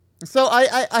So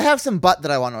I have some butt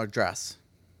that I want to address.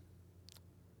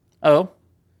 Oh,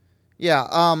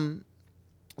 Yeah.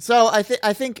 So I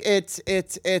think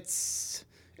it's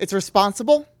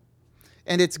responsible,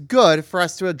 and it's good for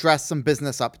us to address some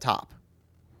business up top.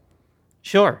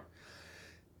 sure.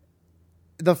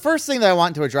 The first thing that I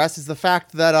want to address is the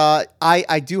fact that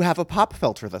I do have a pop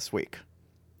filter this week.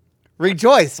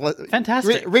 Rejoice,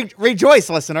 Fantastic. rejoice,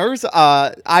 listeners!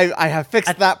 I have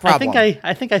fixed that problem.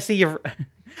 I think I see your.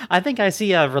 I think I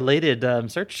see a related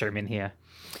search term in here.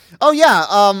 Oh yeah,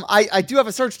 I do have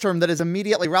a search term that is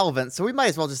immediately relevant, so we might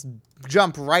as well just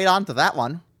jump right onto that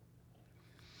one.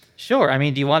 Sure. I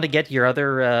mean, do you want to get your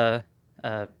other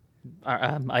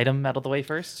item out of the way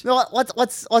first? No,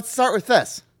 let's start with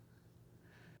this.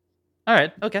 All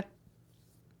right. Okay.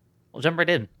 We'll jump right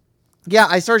in. Yeah,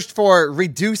 I searched for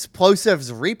Reduce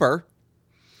Plosiv's Reaper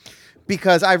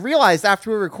because I realized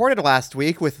after we recorded last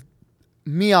week with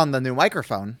me on the new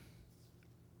microphone,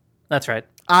 That's right.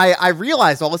 I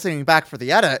realized while listening back for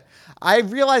the edit, I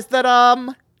realized that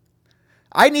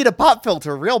I need a pop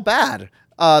filter real bad.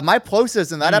 My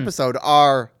plosives in that episode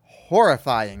are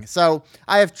horrifying. So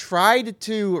I have tried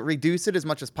to reduce it as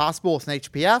much as possible with an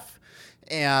HPF,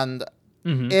 and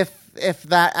if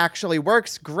that actually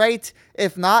works, great.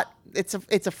 If not, it's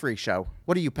a free show.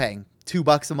 What are you paying?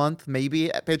 $2 a month,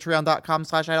 maybe, at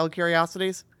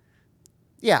patreon.com/idlecuriosities?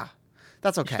 Yeah,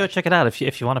 that's okay. Go check it out if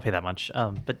you want to pay that much.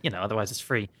 But otherwise it's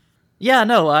free. Yeah.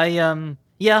 No.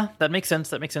 Yeah. That makes sense.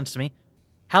 That makes sense to me.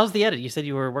 How's the edit? You said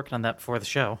you were working on that before the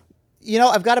show.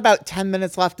 I've got about 10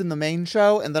 minutes left in the main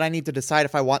show, and then I need to decide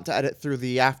if I want to edit through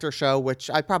the after show, which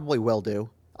I probably will do,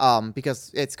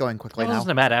 because it's going quickly Well, now. it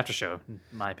wasn't a bad after show, in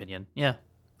my opinion. Yeah.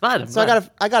 Glad. So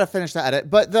I gotta finish the edit,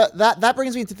 but that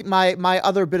brings me to my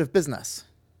other bit of business.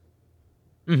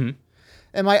 Mm-hmm.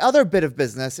 And my other bit of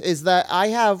business is that I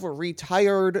have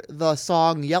retired the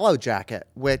song Yellow Jacket,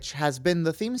 which has been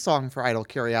the theme song for Idle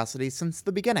Curiosity since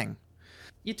the beginning.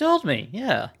 You told me.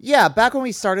 Yeah. Yeah, back when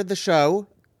we started the show,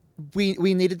 we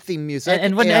needed theme music.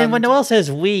 And when Noel says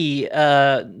we,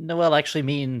 Noel actually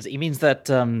means that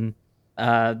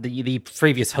the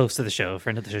previous host of the show,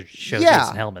 friend of the show, Yeah.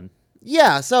 Jason Hellman.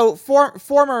 Yeah, so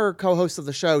former co-host of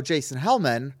the show, Jason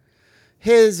Hellman,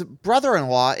 his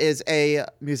brother-in-law is a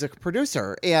music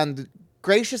producer and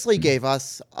graciously gave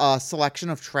us a selection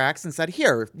of tracks and said,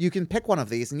 here, you can pick one of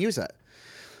these and use it.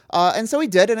 And so he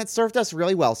did, and it served us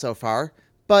really well so far.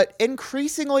 But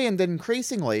increasingly,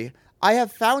 I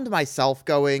have found myself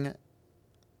going,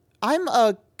 I'm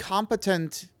a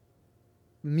competent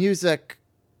music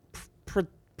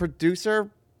producer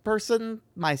person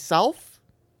myself.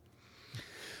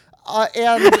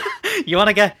 And You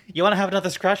want to have another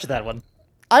scratch at that one?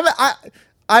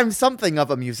 I'm something of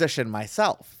a musician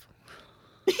myself.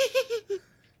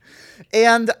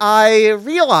 And I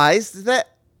realized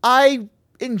that I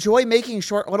enjoy making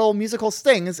short little musical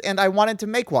stings, and I wanted to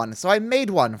make one. So I made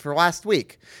one for last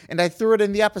week, and I threw it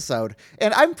in the episode.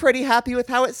 And I'm pretty happy with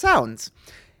how it sounds.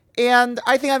 And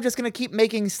I think I'm just going to keep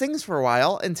making stings for a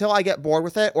while until I get bored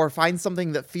with it or find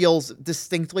something that feels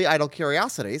distinctly Idle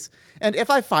Curiosities. And if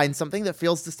I find something that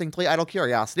feels distinctly Idle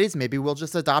Curiosities, maybe we'll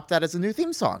just adopt that as a new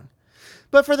theme song.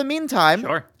 But for the meantime,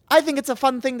 Sure. I think it's a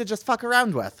fun thing to just fuck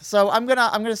around with. So I'm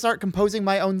gonna start composing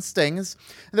my own stings.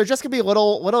 And they're just gonna be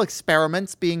little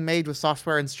experiments being made with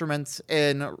software instruments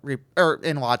in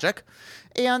Logic,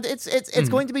 and it's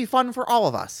going to be fun for all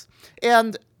of us.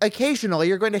 And occasionally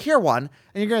you're going to hear one,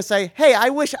 and you're going to say, "Hey, I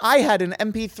wish I had an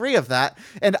MP3 of that."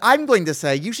 And I'm going to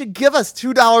say, "You should give us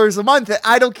 $2 a month at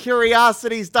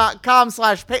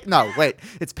idlecuriosities.com/. No, wait,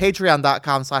 it's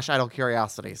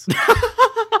patreon.com/idlecuriosities."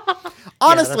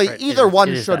 Honestly, right. either one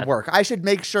is should that. work. I should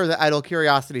make sure that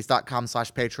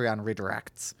idlecuriosities.com/Patreon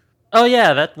redirects. Oh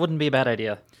yeah, that wouldn't be a bad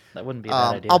idea. That wouldn't be a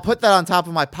bad idea. I'll put that on top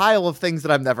of my pile of things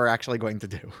that I'm never actually going to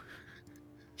do.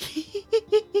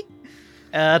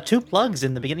 2 plugs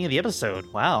in the beginning of the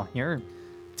episode. Wow, you're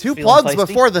 2 feeling plugs feisty?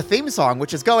 before the theme song,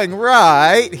 which is going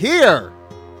right here.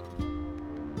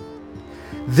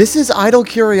 This is Idle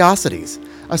Curiosities,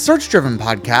 a search-driven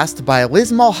podcast by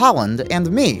Liz Mulholland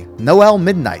and me, Noel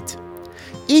Midnight.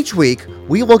 Each week,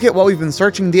 we look at what we've been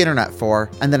searching the internet for,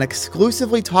 and then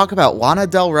exclusively talk about Lana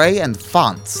Del Rey and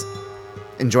fonts.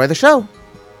 Enjoy the show!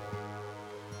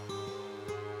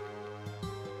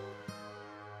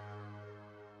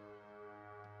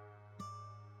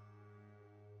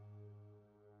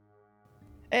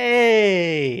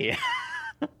 Hey.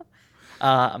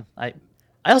 I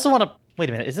also want to wait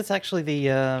a minute. Is this actually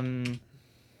the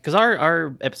because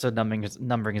our episode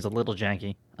numbering is a little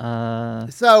janky.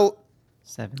 So,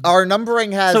 7. our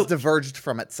numbering has So- diverged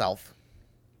from itself.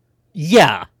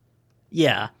 Yeah.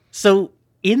 So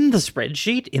in the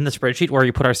spreadsheet where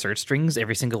we put our search strings,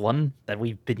 every single one that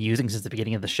we've been using since the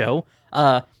beginning of the show,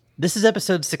 this is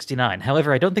episode 69.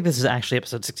 However, I don't think this is actually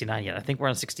episode 69 yet. I think we're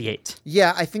on 68.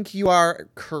 Yeah, I think you are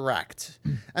correct.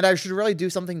 And I should really do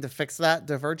something to fix that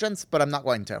divergence, but I'm not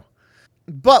going to.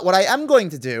 But what I am going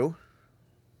to do...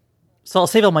 So I'll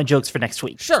save all my jokes for next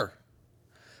week. Sure.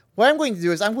 What I'm going to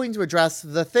do is I'm going to address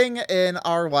the thing in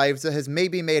our lives that has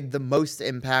maybe made the most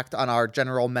impact on our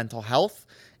general mental health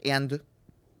and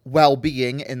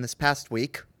well-being in this past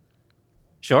week.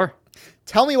 Sure.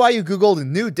 Tell me why you Googled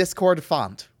new Discord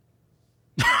font.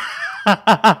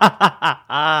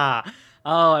 I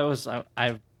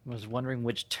was wondering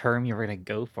which term you were going to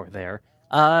go for there.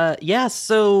 Yeah,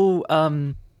 so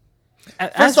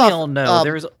as we all know,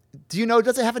 there's... Do you know,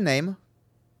 does it have a name?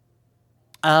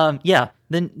 Yeah,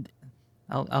 then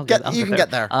I'll get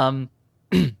there.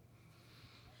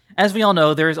 As we all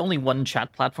know, there is only one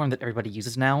chat platform that everybody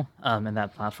uses now, and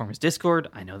that platform is Discord.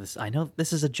 I know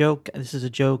this is a joke. This is a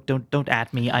joke. Don't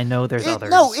at me. I know there's others.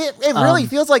 No, it really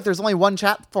feels like there's only one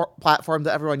chat platform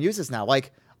that everyone uses now.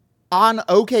 Like on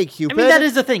OkCupid. I mean, that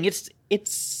is the thing.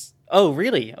 It's. Oh,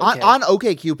 really? Okay. On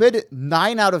OkCupid,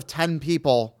 9 out of 10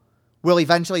 people will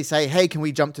eventually say, "Hey, can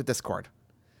we jump to Discord?"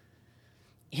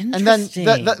 And then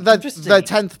the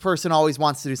 10th person always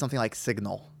wants to do something like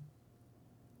Signal.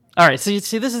 All right, so you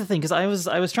see, this is the thing, because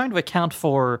I was trying to account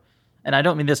for, and I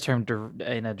don't mean this term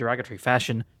in a derogatory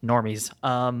fashion, normies.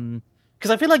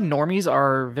 Because I feel like normies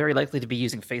are very likely to be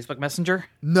using Facebook Messenger.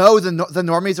 No, the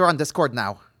normies are on Discord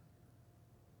now.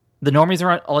 The normies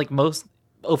are like most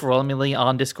overwhelmingly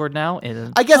on Discord now.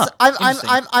 And, I guess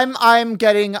I'm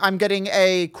getting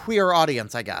a queer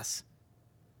audience, I guess.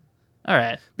 All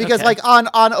right. Because okay. like on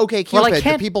OkCupid, well,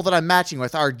 the people that I'm matching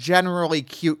with are generally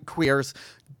cute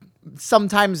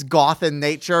sometimes goth in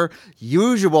nature,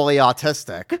 usually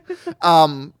autistic.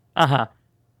 Uh-huh.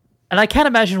 And I can't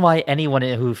imagine why anyone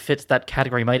who fits that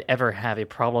category might ever have a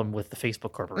problem with the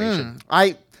Facebook Corporation.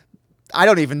 I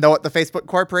don't even know what the Facebook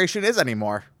Corporation is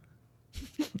anymore.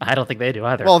 I don't think they do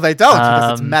either. Well, they don't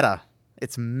because it's Meta.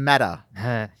 It's Meta.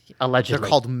 Allegedly. They're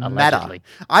called Meta. Allegedly.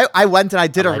 I went and I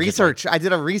did a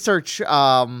research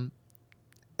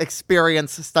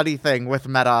experience study thing with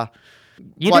Meta.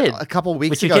 You did a couple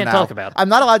weeks which ago. You can't now. talk about. I'm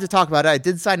not allowed to talk about it. I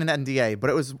did sign an NDA, but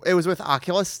it was with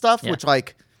Oculus stuff, which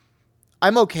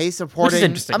I'm okay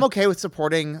supporting. I'm okay with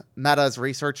supporting Meta's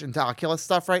research into Oculus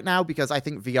stuff right now because I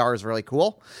think VR is really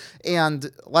cool. And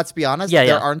let's be honest,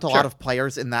 there aren't a lot of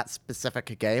players in that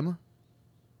specific game.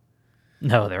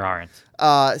 No, there aren't.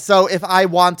 So if I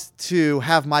want to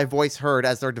have my voice heard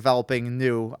as they're developing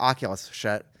new Oculus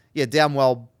shit, you damn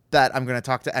well bet I'm going to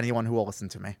talk to anyone who will listen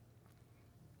to me.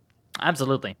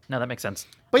 Absolutely. No, that makes sense.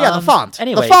 But yeah, the font.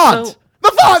 Anyway, the font,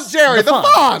 Jerry, the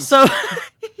font.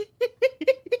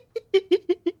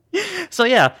 So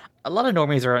yeah, a lot of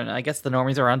normies are. I guess the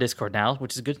normies are on Discord now,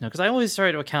 which is good to know because I always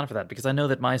try to account for that because I know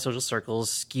that my social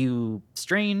circles skew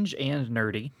strange and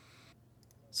nerdy.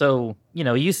 So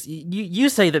you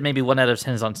say that maybe 1 out of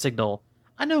 10 is on Signal.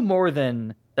 I know more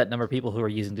than that number of people who are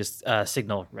using just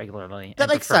Signal regularly. That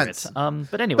makes sense.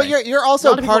 But anyway, but you're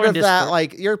also part of that.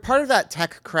 Like you're part of that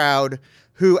tech crowd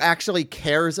who actually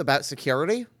cares about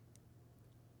security.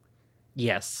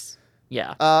 Yes.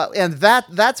 Yeah. And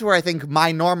that's where I think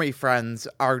my normie friends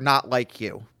are not like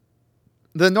you.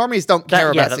 The normies don't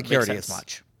care about security as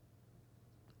much.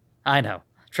 I know.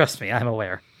 Trust me, I'm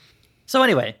aware. So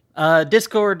anyway,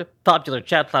 Discord, popular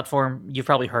chat platform. You've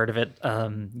probably heard of it.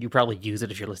 You probably use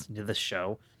it if you're listening to this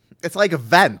show. It's like a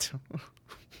vent.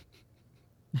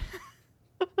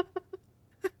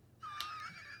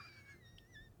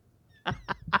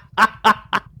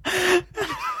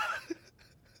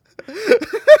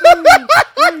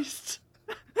 Christ.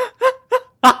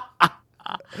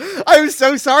 I'm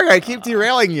so sorry. I keep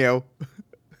derailing you.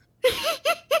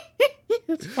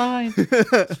 It's fine.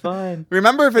 It's fine.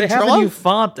 Remember Ventrilo? They have a new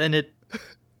font and it...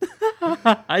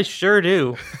 I sure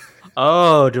do.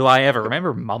 Oh, do I ever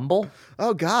remember Mumble?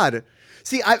 Oh, God.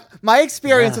 See, my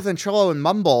experience with Ventrilo and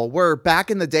Mumble were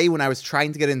back in the day when I was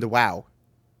trying to get into WoW.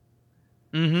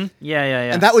 Mm-hmm.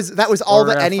 Yeah. And that was all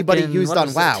that anybody used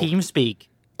on WoW. TeamSpeak.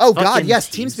 Oh, God, yes,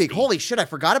 TeamSpeak. Holy shit, I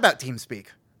forgot about TeamSpeak.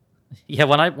 Yeah,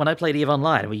 when I played EVE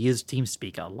Online, we used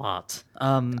TeamSpeak a lot.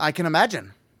 I can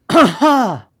imagine.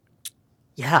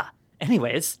 Yeah.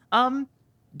 Anyways,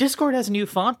 Discord has a new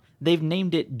font. They've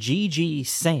named it GG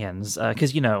Sans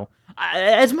because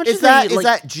as much is as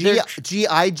that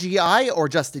GIGI or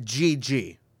just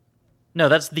GG? No,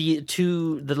 that's the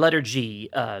letter G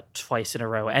twice in a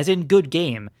row, as in good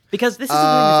game. Because this is something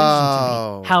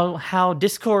that's interesting to me. How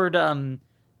Discord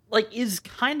is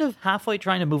kind of halfway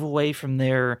trying to move away from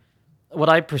their what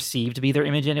I perceive to be their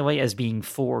image anyway as being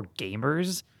for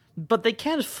gamers, but they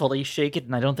can't fully shake it,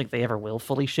 and I don't think they ever will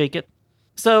fully shake it.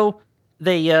 So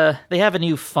they have a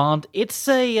new font. It's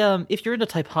a if you're into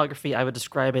typography, I would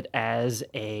describe it as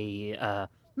a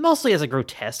mostly as a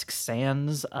grotesque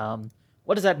sans.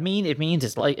 What does that mean? It means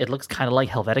it looks kind of like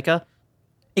Helvetica,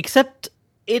 except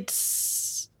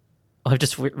it's. Oh, I've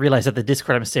just realized that the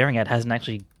Discord I'm staring at hasn't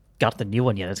actually got the new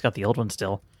one yet. It's got the old one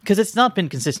still because it's not been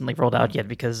consistently rolled out yet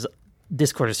because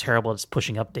Discord is terrible at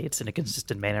pushing updates in a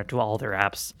consistent manner to all their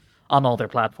apps on all their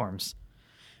platforms.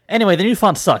 Anyway, the new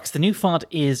font sucks. The new font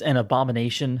is an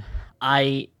abomination.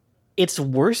 It's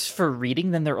worse for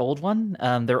reading than their old one.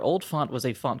 Their old font was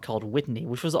a font called Whitney,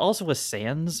 which was also a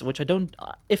sans, which I don't...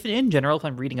 if in general, if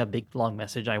I'm reading a big, long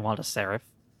message, I want a serif.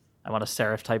 I want a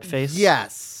serif typeface.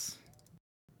 Yes.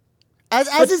 As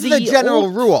is the general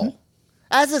rule.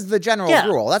 As is the general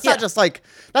rule. That's not just like...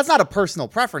 That's not a personal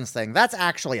preference thing. That's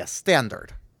actually a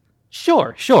standard.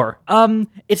 Sure.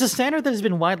 It's a standard that has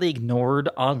been widely ignored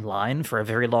online for a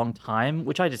very long time,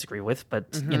 which I disagree with,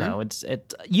 but, you know,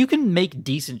 you can make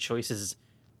decent choices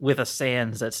with a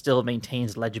sans that still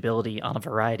maintains legibility on a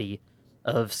variety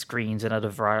of screens and at a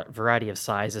variety of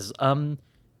sizes.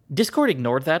 Discord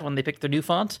ignored that when they picked their new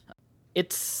font.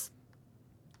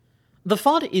 The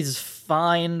font is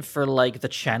fine for, like, the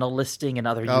channel listing and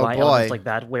other UI elements like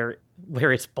that, where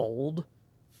it's bold.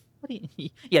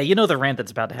 Yeah, you know the rant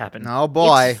that's about to happen. Oh,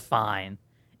 boy. It's fine.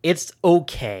 It's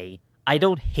okay. I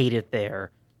don't hate it there.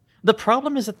 The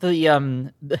problem is that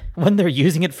when they're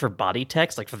using it for body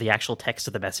text, like for the actual text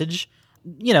of the message,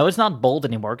 you know, it's not bold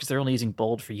anymore because they're only using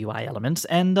bold for UI elements.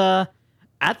 And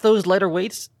at those letter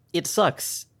weights, it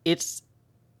sucks. It's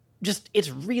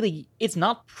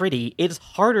not pretty. It's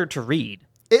harder to read.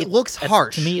 It looks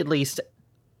harsh. To me, at least.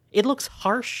 It looks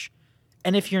harsh.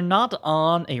 And if you're not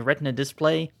on a Retina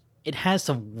display, it has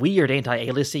some weird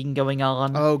anti-aliasing going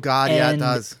on. Oh, God, yeah, it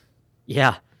does.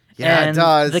 Yeah. Yeah, and it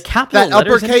does. The capital that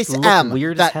uppercase letters M, look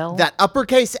weird as hell. That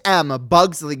uppercase M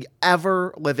bugs the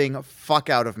ever-living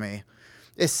fuck out of me.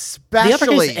 Especially... The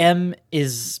uppercase M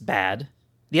is bad.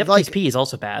 The uppercase P is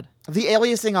also bad. The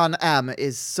aliasing on M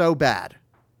is so bad.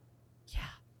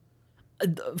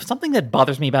 Something that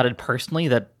bothers me about it personally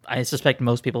that I suspect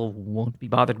most people won't be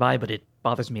bothered by, but it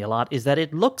bothers me a lot, is that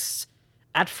it looks,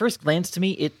 at first glance to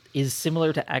me, it is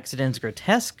similar to Accidens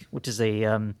Grotesque, which is a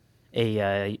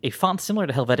font similar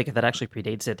to Helvetica that actually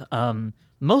predates it.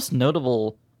 Most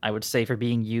notable, I would say, for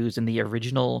being used in the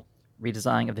original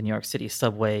redesign of the New York City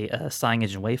subway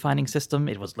signage and wayfinding system.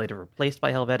 It was later replaced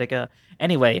by Helvetica.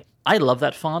 Anyway, I love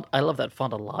that font. I love that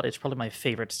font a lot. It's probably my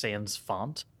favorite sans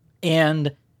font.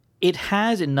 And it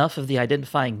has enough of the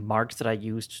identifying marks that I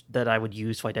would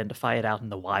use to identify it out in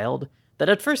the wild, that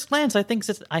at first glance I think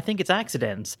it's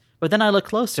Accidens, but then I look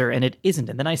closer and it isn't,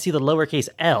 and then I see the lowercase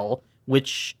L,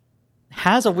 which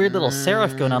has a weird little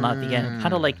serif going on at the end,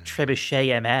 kind of like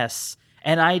Trebuchet MS,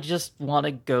 and I just want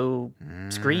to go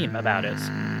scream about it.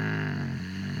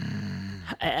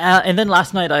 And then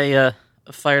last night I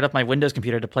fired up my Windows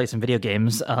computer to play some video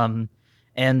games, and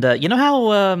you know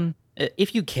how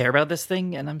if you care about this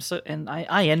thing, and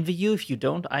I envy you if you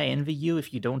don't. I envy you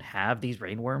if you don't have these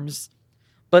rainworms.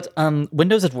 But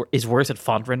Windows is worse at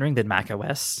font rendering than Mac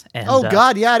OS. And,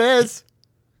 God, yeah, it is.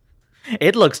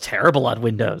 It looks terrible on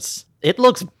Windows. It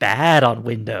looks bad on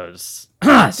Windows.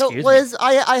 So, Liz,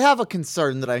 I have a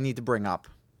concern that I need to bring up.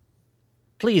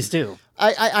 Please do.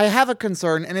 I have a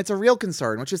concern, and it's a real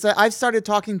concern, which is that I've started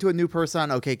talking to a new person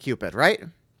on OkCupid, right?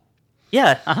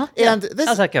 Yeah, And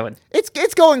how's that going?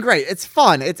 It's going great. It's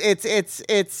fun. It's a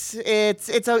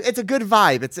good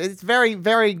vibe. It's very,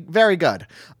 very, very good.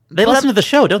 They listen to the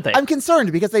show, don't they? I'm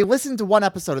concerned because they listened to one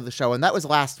episode of the show, and that was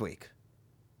last week.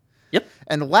 Yep.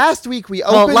 And last week we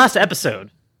opened... last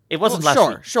episode. It wasn't last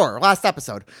week. Sure, last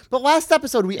episode. But last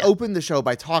episode we opened the show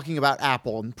by talking about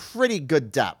Apple in pretty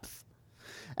good depth.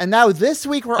 And now this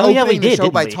week we're opening the show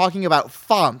by talking about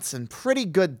fonts in pretty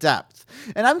good depth.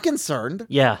 And I'm concerned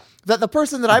that the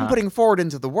person that I'm putting forward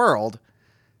into the world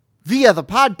via the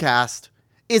podcast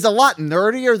is a lot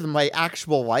nerdier than my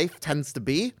actual life tends to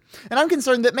be. And I'm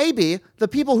concerned that maybe the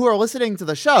people who are listening to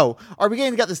the show are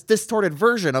beginning to get this distorted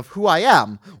version of who I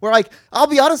am. Where, like, I'll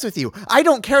be honest with you, I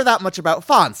don't care that much about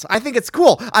fonts. I think it's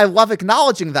cool. I love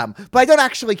acknowledging them, but I don't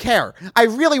actually care. I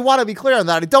really want to be clear on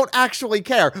that. I don't actually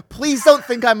care. Please don't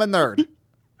think I'm a nerd.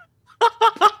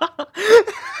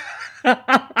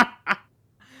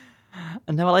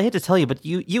 No, well, I hate to tell you, but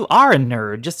you are a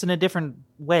nerd, just in a different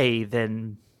way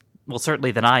than... Well,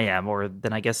 certainly than I am, or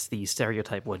than I guess the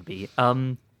stereotype would be.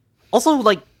 Also,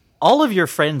 like, all of your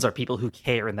friends are people who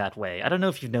care in that way. I don't know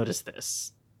if you've noticed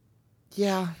this.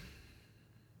 Yeah.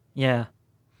 Yeah.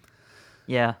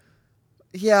 Yeah.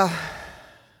 Yeah.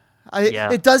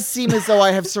 Yeah. It does seem as though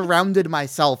I have surrounded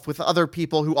myself with other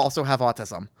people who also have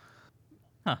autism.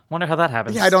 Huh. Wonder how that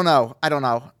happens. Yeah, I don't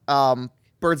know.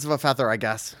 Birds of a feather, I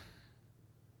guess.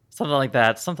 Something like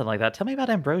that. Something like that. Tell me about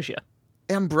ambrosia.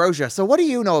 Ambrosia. So what do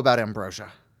you know about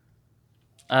ambrosia?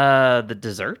 The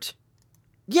dessert?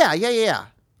 Yeah.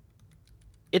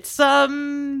 It's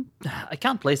I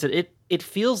can't place it. It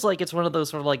feels like it's one of those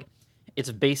sort of like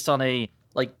it's based on a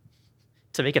like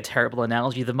to make a terrible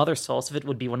analogy, the mother sauce of it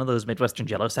would be one of those Midwestern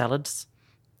Jello salads.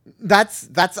 That's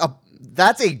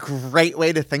a great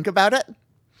way to think about it.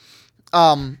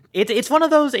 It's one of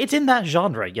those. It's in that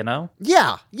genre, you know.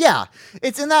 Yeah.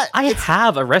 It's in that. I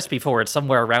have a recipe for it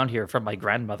somewhere around here from my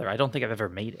grandmother. I don't think I've ever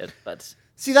made it, but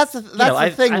See, that's the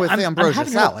thing with the ambrosia I'm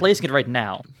having salad. trouble placing it right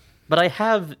now, but I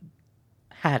have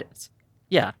had it.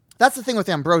 Yeah, That's the thing with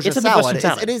ambrosia it's a salad. Midwestern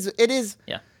salad.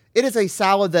 Yeah. It is a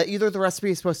salad that either the recipe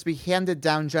is supposed to be handed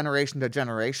down generation to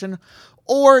generation,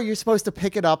 or you're supposed to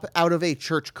pick it up out of a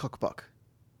church cookbook.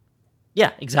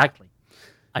 Yeah, exactly.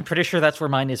 I'm pretty sure that's where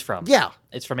mine is from. Yeah.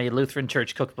 It's from a Lutheran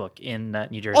church cookbook in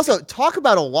New Jersey. Also, talk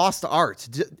about a lost art.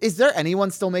 Is there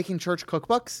anyone still making church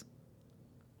cookbooks?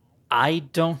 I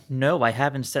don't know. I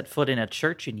haven't set foot in a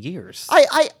church in years.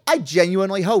 I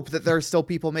genuinely hope that there are still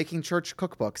people making church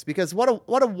cookbooks, because what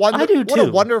a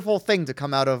wonderful thing to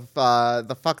come out of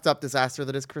the fucked up disaster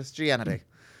that is Christianity.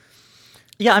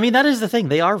 Yeah, I mean, that is the thing.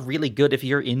 They are really good if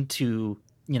you're into,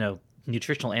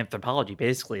 nutritional anthropology,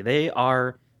 basically. They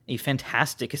are a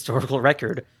fantastic historical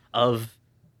record of,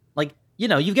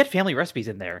 you get family recipes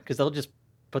in there, because they'll just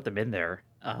put them in there.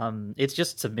 It's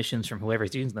just submissions from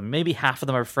whoever's using them. Maybe half of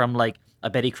them are from, a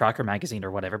Betty Crocker magazine or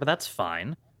whatever, but that's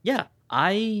fine. Yeah,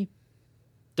 I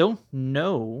don't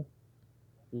know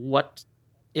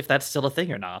if that's still a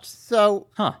thing or not. So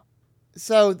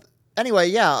anyway,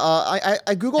 yeah, I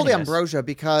googled Anyways. ambrosia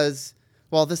because,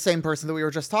 well, the same person that we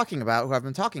were just talking about, who I've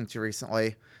been talking to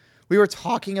recently, we were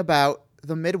talking about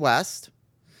the Midwest,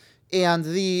 and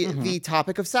the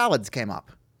topic of salads came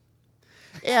up.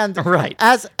 And Right.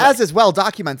 as is well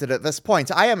documented at this point,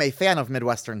 I am a fan of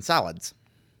Midwestern salads.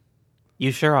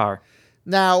 You sure are.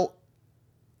 Now,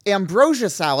 ambrosia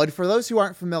salad, for those who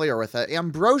aren't familiar with it,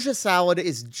 ambrosia salad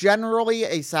is generally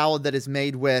a salad that is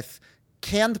made with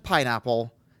canned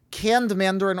pineapple, canned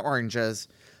mandarin oranges,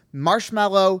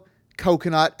 marshmallow,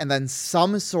 coconut, and then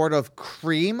some sort of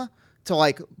cream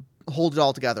to hold it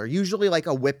all together. Usually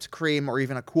a whipped cream or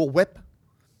even a Cool Whip.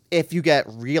 If you get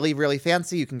really, really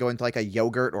fancy, you can go into a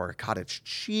yogurt or a cottage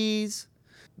cheese.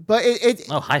 But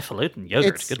highfalutin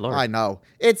yogurt. Good lord. I know.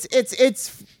 It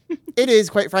is,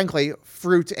 quite frankly,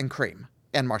 fruit and cream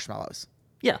and marshmallows.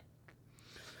 Yeah.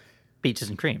 Peaches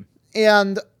and cream.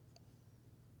 And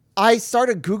I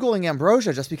started Googling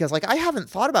ambrosia just because, I haven't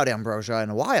thought about ambrosia in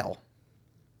a while.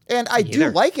 And I do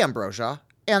like ambrosia.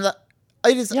 And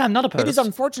it is, yeah, I'm not opposed. It is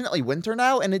unfortunately winter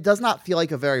now, and it does not feel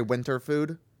like a very winter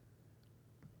food.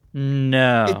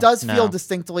 No. It does feel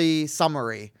distinctly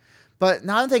summery. But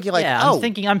now I'm thinking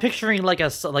I'm picturing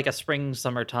a spring,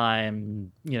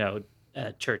 summertime,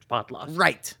 church potluck.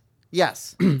 Right.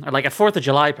 Yes. Or a 4th of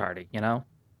July party,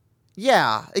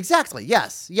 Yeah, exactly.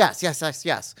 Yes.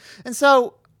 And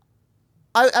so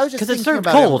I was just because thinking it's served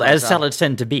about cold, ambrosia. as salads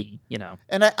tend to be,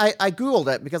 And I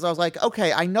Googled it because I was like,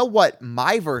 okay, I know what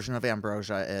my version of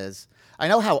ambrosia is. I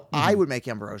know how I would make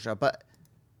ambrosia, but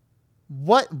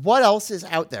what else is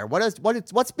out there?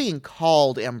 What's being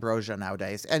called ambrosia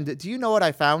nowadays? And do you know what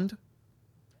I found?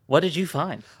 What did you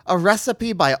find? A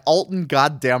recipe by Alton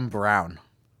Goddamn Brown.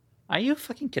 Are you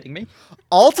fucking kidding me?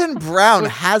 Alton Brown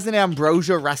has an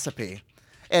ambrosia recipe.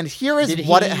 And here is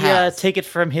what it has. Take it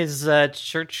from his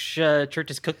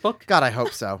church's cookbook? God, I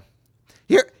hope so.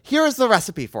 Here is the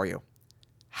recipe for you.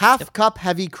 Half cup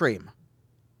heavy cream.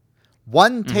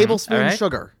 1 tablespoon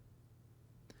sugar.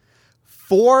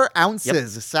 4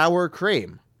 ounces sour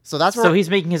cream. So that's where he's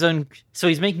making his own. So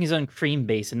he's making his own cream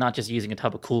base and not just using a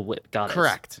tub of Cool Whip. Got it.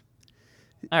 Correct.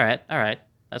 All right.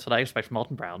 That's what I expect from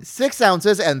Alton Brown. 6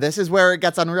 ounces, and this is where it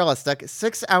gets unrealistic.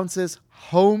 6 ounces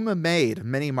homemade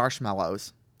mini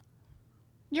marshmallows.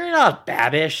 You're not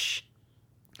Babish.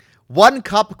 1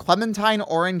 cup clementine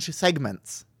orange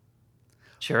segments.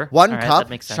 Sure. 1 All right, cup that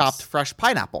makes sense. chopped fresh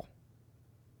pineapple.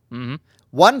 Mm-hmm.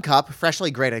 1 cup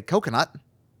freshly grated coconut.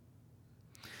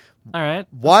 All right.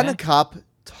 1 cup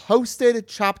toasted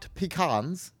chopped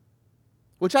pecans,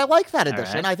 which I like that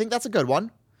addition. right. I think that's a good one.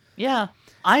 Yeah.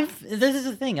 This is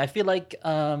the thing. I feel like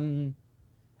having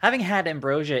had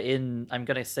ambrosia in, I'm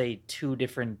going to say, 2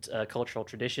 different cultural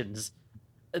traditions,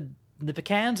 the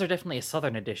pecans are definitely a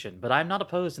southern edition, but I'm not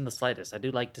opposed in the slightest. I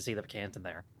do like to see the pecans in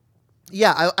there.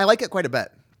 Yeah, I like it quite a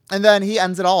bit. And then he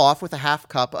ends it all off with a half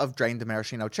cup of drained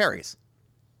maraschino cherries.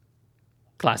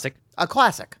 Classic. A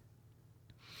classic.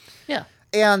 Yeah.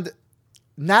 And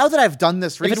now that I've done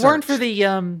this research...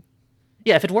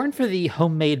 If it weren't for the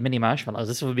homemade mini marshmallows,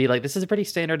 this is a pretty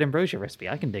standard ambrosia recipe.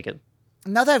 I can dig it.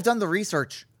 Now that I've done the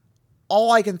research,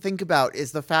 all I can think about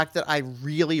is the fact that I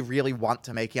really, really want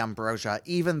to make ambrosia,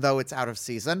 even though it's out of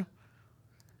season.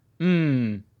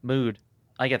 Mood.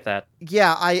 I get that.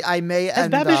 Yeah, I may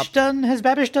end up... Has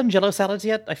Babish done Jello salads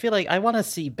yet? I feel like I want to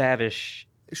see Babish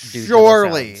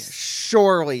do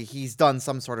Surely he's done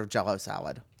some sort of Jello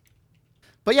salad.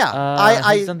 But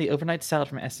yeah, he's done the overnight salad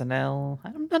from SNL.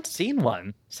 I've not seen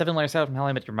one. 7-layer salad from How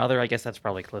I Met Your Mother. I guess that's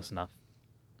probably close enough.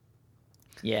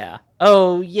 Yeah.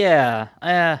 Oh, yeah.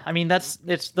 I mean, it's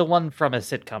the one from a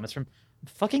sitcom. It's from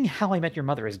fucking How I Met Your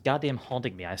Mother is goddamn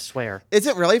haunting me, I swear. Is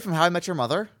it really from How I Met Your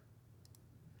Mother?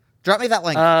 Drop me that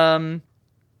link.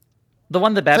 The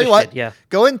one that Babish did, yeah.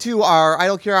 Go into our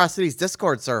Idle Curiosities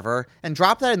Discord server and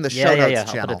drop that in the show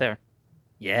notes channel. I'll put it there.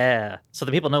 Yeah, so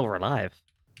the people know we're alive.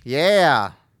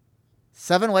 Yeah.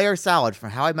 7-layer salad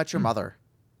from How I Met Your Mother.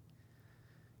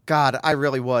 God, I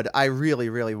really would. I really,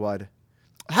 really would.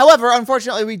 However,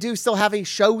 unfortunately, we do still have a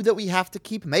show that we have to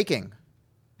keep making.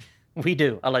 We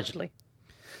do, allegedly.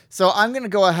 So I'm going to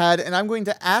go ahead and I'm going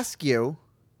to ask you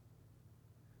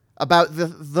about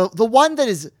the one that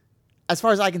is, as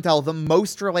far as I can tell, the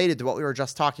most related to what we were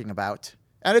just talking about.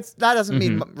 And that doesn't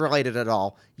mean related at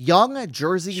all. Young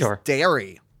Jersey's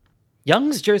Dairy.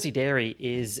 Young's Jersey Dairy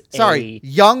is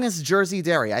Young's Jersey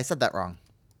Dairy. I said that wrong.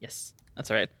 Yes, that's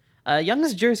all right.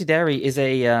 Young's Jersey Dairy is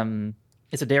a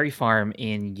dairy farm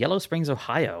in Yellow Springs,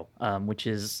 Ohio, which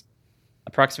is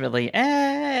approximately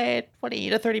 20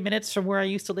 to 30 minutes from where I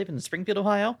used to live in Springfield,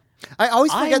 Ohio. I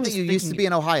always forget that you used to be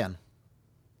an Ohioan.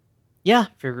 Yeah,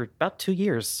 for about 2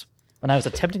 years when I was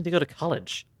attempting to go to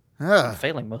college.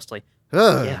 Failing mostly.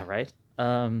 Yeah, right?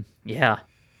 Yeah.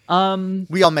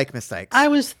 We all make mistakes. I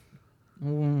was...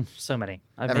 so many.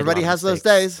 Everybody has those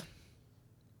days.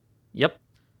 Yep.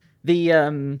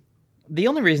 The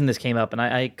only reason this came up, and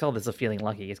I call this a feeling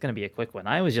lucky, it's going to be a quick one.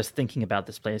 I was just thinking about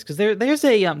this place because there's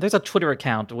a Twitter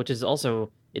account which is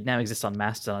also, it now exists on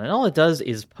Mastodon, and all it does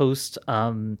is post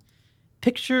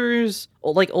pictures,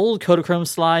 like old Kodachrome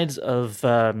slides of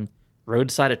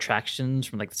roadside attractions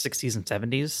from like the 60s and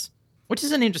 70s, which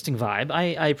is an interesting vibe.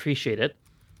 I appreciate it.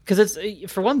 Because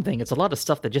it's, for one thing, it's a lot of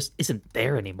stuff that just isn't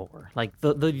there anymore. Like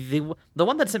the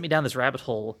one that sent me down this rabbit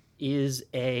hole is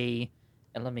and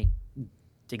let me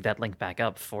dig that link back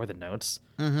up for the notes.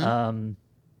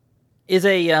 Is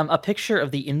a picture of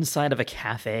the inside of a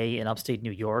cafe in upstate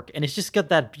New York, and it's just got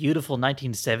that beautiful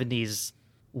 1970s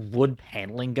wood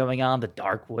paneling going on, the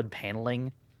dark wood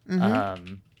paneling,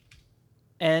 and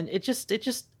it just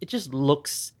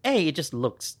looks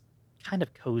kind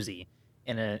of cozy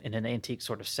in an antique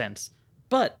sort of sense,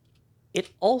 but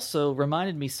it also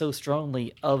reminded me so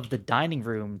strongly of the dining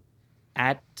room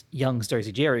at Young's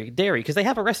Jersey Dairy, because they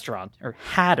have a restaurant, or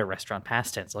had a restaurant,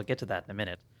 past tense. I'll get to that in a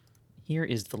minute. Here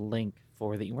is the link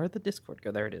for where'd the Discord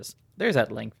go? There it is. There's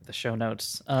that link for the show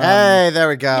notes. Hey, there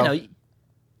we go.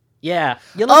 Yeah.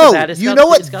 You look at that. You know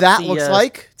what that looks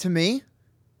like to me?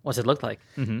 What's it look like?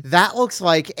 That looks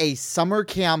like a summer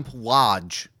camp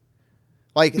lodge.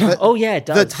 Like it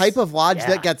does. The type of lodge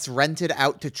that gets rented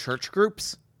out to church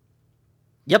groups.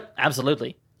 Yep,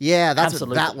 absolutely. Yeah, that's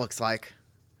what that looks like.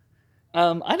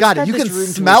 God, you can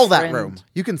smell that room.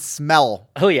 You can smell.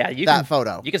 Oh yeah, that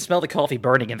photo. You can smell the coffee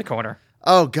burning in the corner.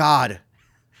 Oh God.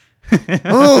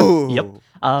 Ooh. Yep.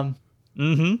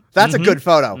 That's a good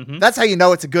photo. That's how you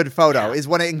know it's a good photo, is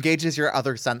when it engages your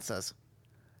other senses.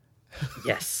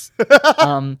 Yes.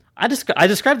 I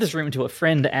described this room to a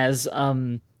friend as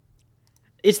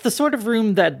it's the sort of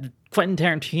room that Quentin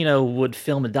Tarantino would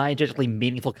film a diegetically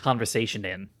meaningful conversation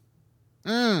in.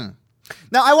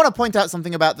 Now, I want to point out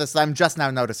something about this that I'm just now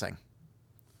noticing.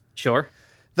 Sure.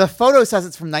 The photo says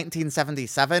it's from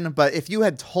 1977, but if you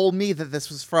had told me that this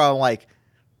was from,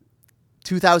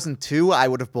 2002, I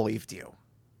would have believed you.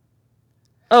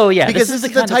 Oh, yeah. Because this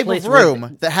is the type of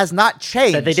room that has not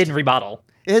changed. That they didn't remodel.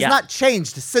 It has not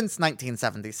changed since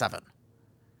 1977.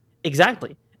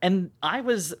 Exactly. And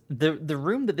the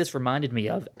room that this reminded me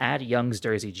of at Young's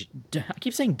Jersey... I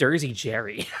keep saying Jersey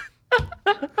Jerry.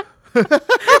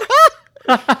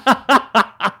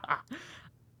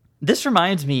 This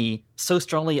reminds me so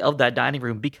strongly of that dining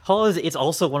room because it's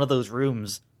also one of those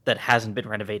rooms that hasn't been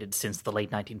renovated since the late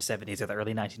 1970s or the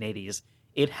early 1980s.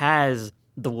 It has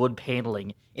the wood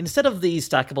paneling. Instead of the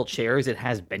stackable chairs, it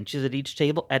has benches at each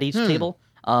table. But,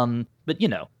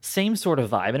 same sort of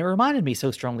vibe. And it reminded me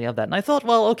so strongly of that. And I thought,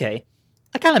 well, okay,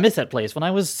 I kind of miss that place. When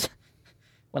I was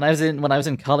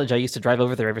in college, I used to drive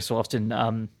over there every so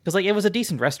often. Because like it was a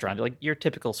decent restaurant, like your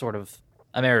typical sort of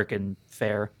American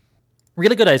fare.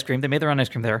 Really good ice cream. They made their own ice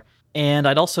cream there. And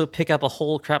I'd also pick up a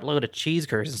whole crap load of cheese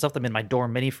curds and stuff them in my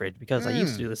dorm mini fridge because I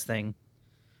used to do this thing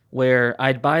where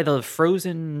I'd buy the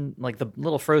frozen, like the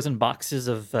little frozen boxes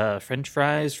of French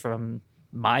fries from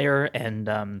Meyer and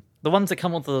the ones that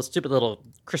come with the stupid little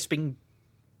crisping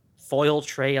foil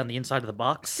tray on the inside of the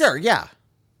box. Sure, yeah.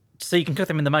 So you can cook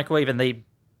them in the microwave and they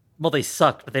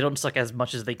suck, but they don't suck as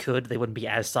much as they could. They wouldn't be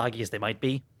as soggy as they might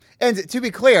be. And to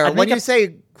be clear, when you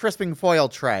say crisping foil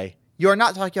tray, you are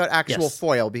not talking about actual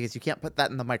foil because you can't put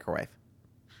that in the microwave.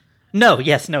 No,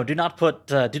 do not put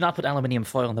aluminium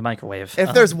foil in the microwave.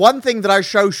 If there's one thing that our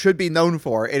show should be known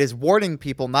for, it is warning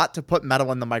people not to put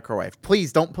metal in the microwave.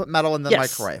 Please don't put metal in the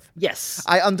microwave. Yes.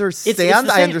 I understand.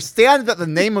 I understand that the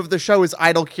name of the show is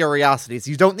Idle Curiosities.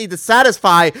 You don't need to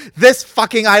satisfy this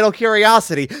fucking idle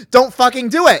curiosity. Don't fucking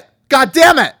do it. God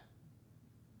damn it.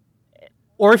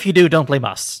 Or if you do, don't blame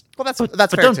us. Well, that's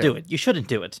but fair don't too. do it. You shouldn't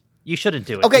do it. You shouldn't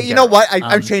do it. Okay, you know what?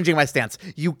 I'm changing my stance.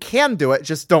 You can do it,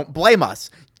 just don't blame us.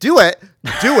 Do it.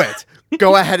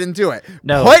 Go ahead and do it.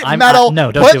 No, put metal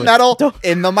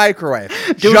in the microwave.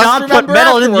 Do not put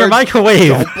metal in your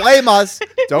microwave.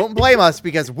 Don't blame us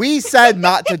because we said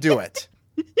not to do it.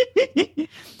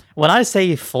 When I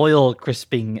say foil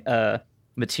crisping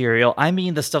material, I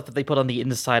mean the stuff that they put on the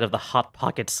inside of the Hot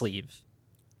Pocket sleeve.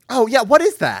 Oh, yeah, what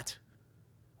is that?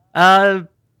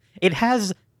 It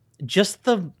has just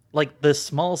the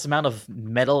smallest amount of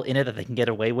metal in it that they can get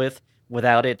away with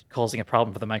without it causing a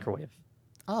problem for the microwave.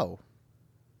 Oh.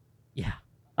 Yeah.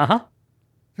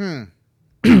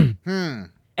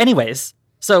 Anyways,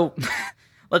 so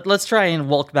let's try and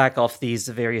walk back off these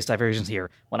various diversions here.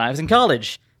 When I was in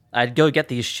college, I'd go get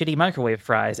these shitty microwave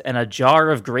fries and a jar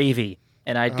of gravy,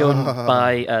 and I'd go and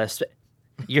buy...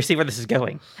 you see where this is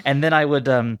going. And then I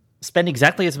would... spend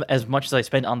exactly as much as I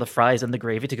spent on the fries and the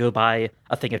gravy to go buy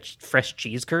a thing of fresh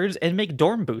cheese curds and make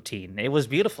dorm poutine. It was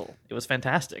beautiful. It was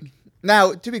fantastic.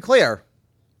 Now, to be clear,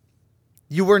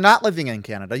 you were not living in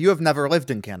Canada. You have never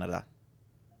lived in Canada.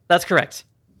 That's correct.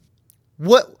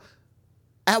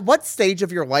 At what stage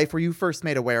of your life were you first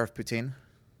made aware of poutine?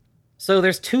 So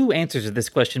there's two answers to this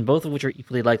question, both of which are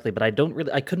equally likely, but I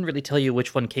couldn't really tell you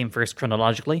which one came first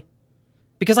chronologically.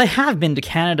 Because I have been to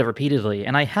Canada repeatedly,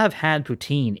 and I have had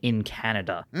poutine in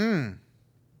Canada. And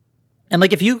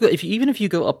like, if you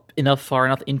go up far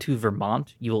enough into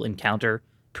Vermont, you will encounter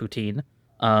poutine.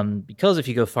 Because if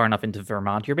you go far enough into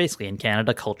Vermont, you're basically in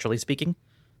Canada, culturally speaking.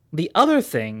 The other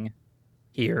thing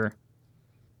here,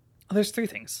 there's three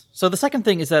things. So the second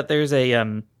thing is that there is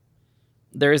a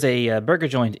burger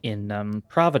joint in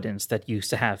Providence that used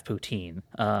to have poutine.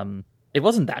 It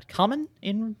wasn't that common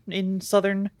in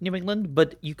southern New England,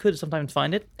 but you could sometimes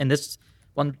find it. And this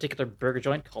one particular burger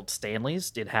joint called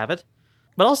Stanley's did have it.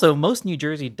 But also, most New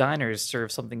Jersey diners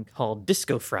serve something called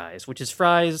disco fries, which is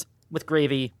fries with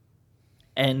gravy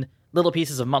and little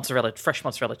pieces of fresh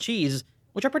mozzarella cheese,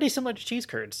 which are pretty similar to cheese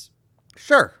curds.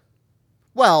 Sure.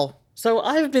 Well... So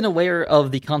I've been aware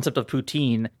of the concept of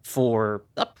poutine for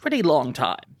a pretty long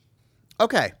time.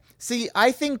 Okay. See,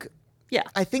 I think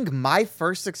my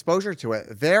first exposure to it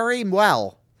very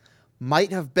well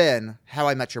might have been How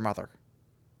I Met Your Mother.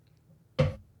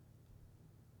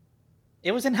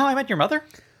 It was in How I Met Your Mother?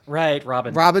 Right,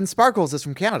 Robin. Robin Sparkles is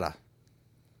from Canada.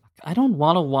 I don't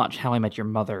want to watch How I Met Your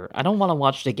Mother. I don't want to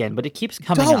watch it again, but it keeps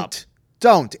coming up.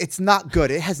 Don't. It's not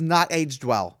good. It has not aged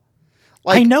well.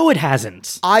 I know it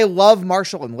hasn't. I love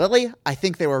Marshall and Lily. I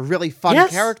think they were really fun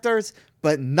characters,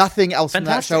 but nothing else in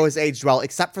that show has aged well,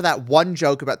 except for that one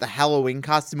joke about the Halloween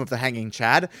costume of the Hanging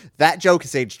Chad. That joke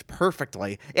has aged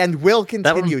perfectly, and will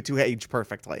continue to age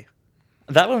perfectly.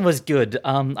 That one was good.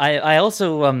 I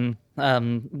also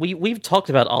we've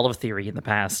talked about Olive Theory in the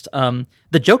past.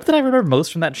 The joke that I remember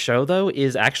most from that show, though,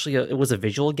 is actually it was a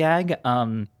visual gag,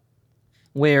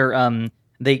 where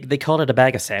they called it a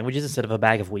bag of sandwiches instead of a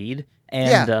bag of weed.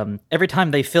 And every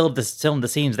time they filmed the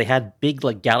scenes, they had big,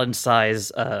 like,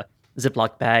 gallon-size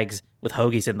Ziploc bags with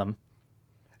hoagies in them.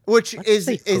 Which is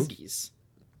hoagies.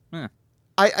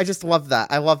 I just love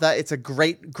that. I love that. It's a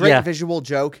great visual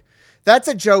joke. That's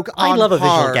a joke on par. I love a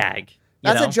visual gag.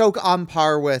 That's a joke on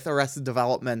par with Arrested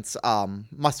Development's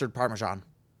mustard parmesan.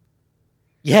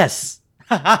 Yes.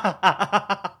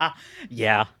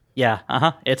 Yeah.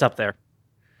 It's up there.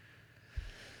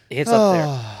 It's up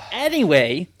there.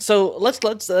 Anyway, so let's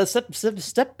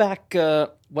step back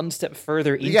one step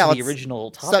further into the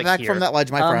original topic. Step back from that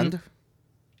ledge, my friend.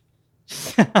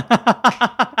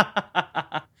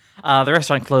 The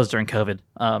restaurant closed during COVID.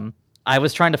 I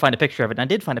was trying to find a picture of it, and I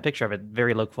did find a picture of it.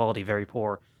 Very low quality, very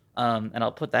poor. And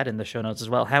I'll put that in the show notes as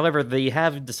well. However, they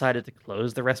have decided to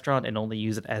close the restaurant and only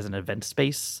use it as an event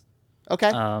space.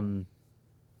 Okay.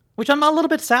 Which I'm a little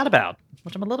bit sad about.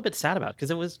 Because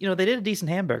it was, they did a decent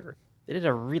hamburger. They did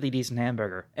a really decent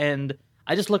hamburger. And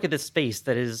I just look at this space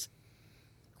that is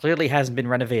clearly hasn't been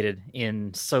renovated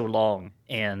in so long.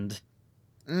 And,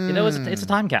 it's a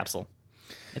time capsule.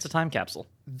 It's a time capsule.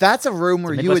 That's a room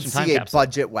where you would see a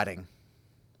budget wedding.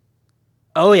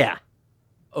 Oh, yeah.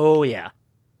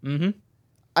 Mm-hmm.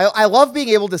 I love being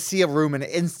able to see a room and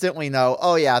instantly know,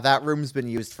 oh, yeah, that room's been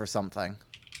used for something.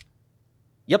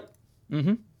 Yep.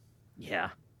 Mm-hmm. Yeah.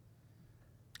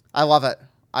 I love it.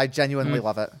 I genuinely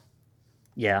love it.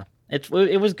 Yeah. It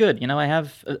was good. I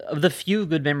have, of the few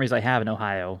good memories I have in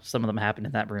Ohio, some of them happened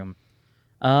in that room.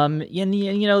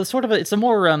 Sort of it's a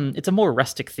more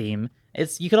rustic theme.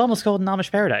 You could almost call it an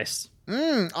Amish paradise.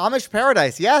 Amish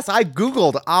paradise. Yes, I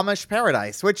Googled Amish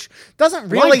paradise, which doesn't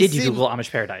really Why did you Google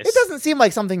Amish paradise? It doesn't seem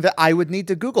like something that I would need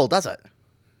to Google, does it?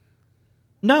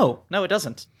 No, it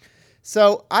doesn't.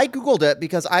 So I Googled it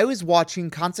because I was watching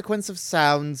Consequence of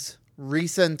Sound's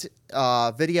recent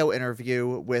video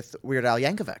interview with Weird Al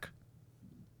Yankovic.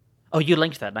 Oh, you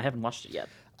linked that, and I haven't watched it yet.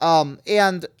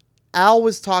 And Al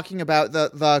was talking about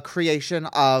the creation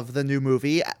of the new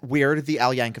movie, Weird, the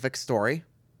Al Yankovic Story.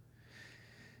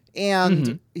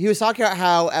 And he was talking about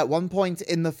how at one point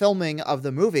in the filming of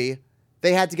the movie,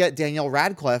 they had to get Daniel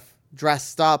Radcliffe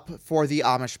dressed up for the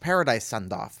Amish Paradise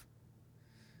send-off.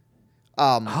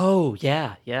 Oh,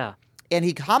 yeah. And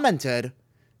he commented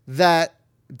that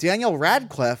Daniel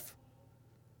Radcliffe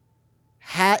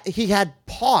had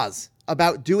pause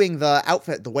about doing the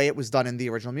outfit the way it was done in the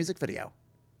original music video.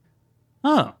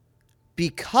 Oh.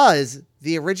 Because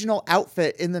the original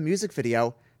outfit in the music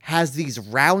video has these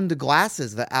round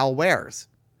glasses that Al wears.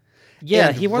 Yeah,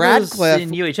 and he wore those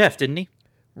in UHF, didn't he?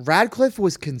 Radcliffe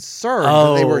was concerned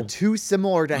that they were too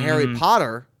similar to Harry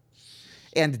Potter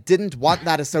and didn't want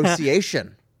that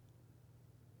association.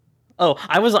 Oh,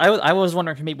 I was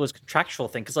wondering if maybe it was a contractual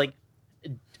thing, because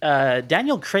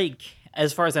Daniel Craig,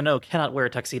 as far as I know, cannot wear a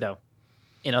tuxedo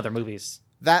in other movies.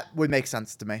 That would make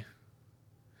sense to me.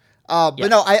 But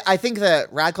no, I think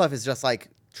that Radcliffe is just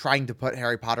trying to put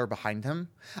Harry Potter behind him.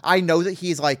 I know that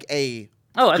he's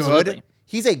absolutely.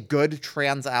 He's a good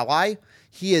trans ally.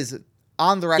 He is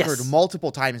on the record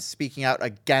multiple times speaking out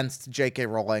against J.K.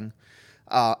 Rowling.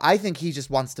 I think he just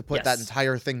wants to put that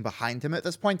entire thing behind him at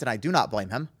this point, and I do not blame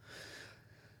him.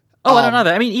 Oh, I don't know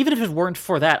that. I mean, even if it weren't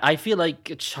for that, I feel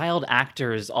like child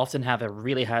actors often have a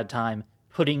really hard time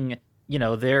putting,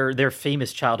 their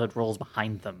famous childhood roles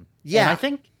behind them. Yeah. And I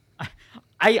think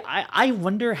I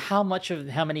wonder how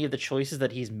many of the choices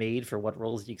that he's made for what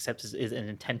roles he accepts is an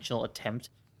intentional attempt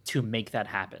to make that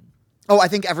happen. Oh, I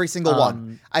think every single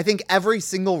one. I think every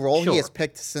single role he has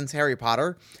picked since Harry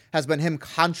Potter has been him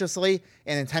consciously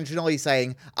and intentionally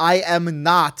saying, I am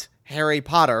not Harry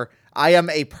Potter. I am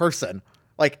a person.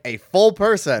 Like a full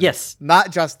person. Yes.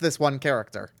 Not just this one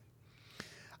character.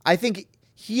 I think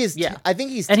he is. Yeah. I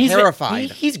think he's and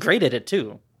terrified. He's great at it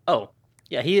too. Oh,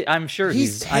 yeah. I'm sure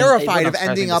he's terrified of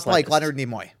ending up like Leonard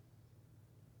Nimoy.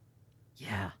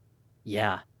 Yeah.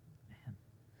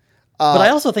 But I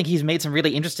also think he's made some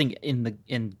really interesting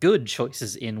in good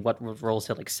choices in what roles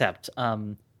he'll accept.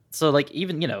 So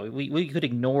even we could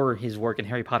ignore his work in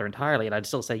Harry Potter entirely, and I'd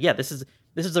still say this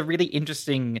is a really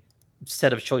interesting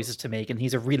set of choices to make, and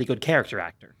he's a really good character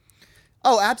actor.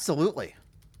 Oh, absolutely.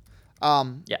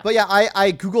 But yeah,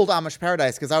 I Googled Amish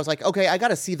Paradise because I was like, okay, I got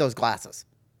to see those glasses.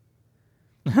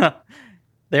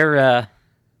 They're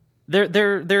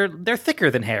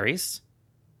thicker than Harry's.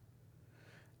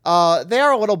 They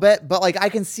are a little bit, but I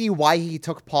can see why he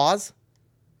took pause.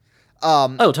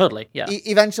 Oh, totally. Yeah.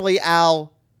 Eventually,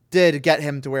 Al did get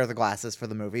him to wear the glasses for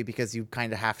the movie because you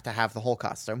kind of have to have the whole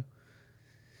costume.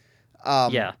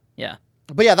 Yeah.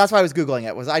 But yeah, that's why I was Googling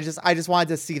it. I just wanted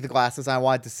to see the glasses. And I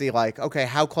wanted to see okay,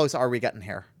 how close are we getting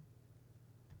here?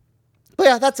 But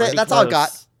yeah, that's it. That's all I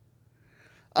got.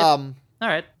 Yep. All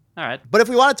right. But if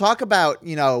we want to talk about,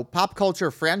 pop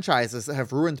culture franchises that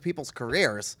have ruined people's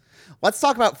careers, let's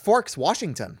talk about Forks,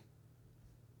 Washington.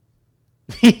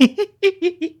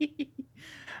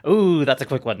 Ooh, that's a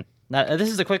quick one. Now, this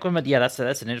is a quick one, but yeah, that's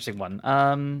an interesting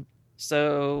one.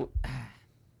 So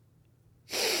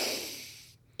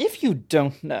if you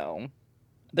don't know,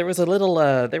 there was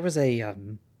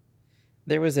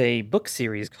a book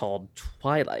series called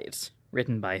Twilight,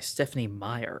 written by Stephanie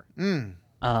Meyer.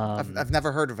 I've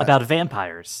never heard of it. About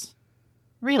vampires.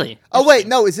 Really? Oh wait,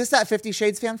 no, is this that 50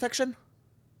 Shades fan fiction?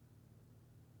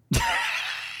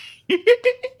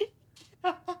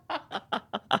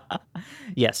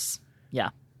 Yes. Yeah.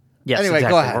 Yes. Anyway,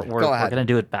 exactly. go ahead. We're Go ahead. gonna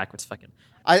do it backwards. Fucking.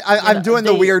 I'm doing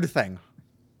the they- weird thing.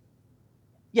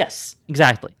 Yes.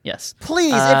 Exactly. Yes.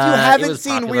 Please, if you It haven't was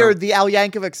seen popular. Weird, the Al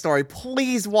Yankovic story,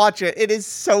 please watch it. It is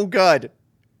so good.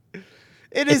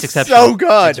 It's It's exceptional. so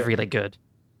good. It's really good.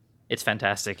 It's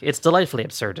fantastic. It's delightfully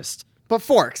absurdist. But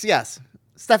Forks, yes.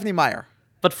 Stephanie Meyer.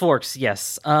 But Forks,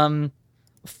 yes.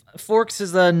 Forks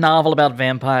is a novel about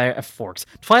vampire. Forks.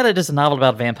 Twilight is a novel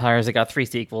about vampires. It got 3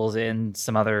 sequels and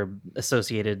some other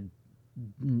associated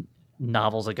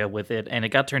novels that go with it, and it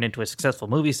got turned into a successful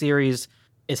movie series.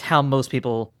 Is how most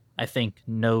people, I think,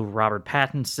 know Robert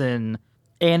Pattinson,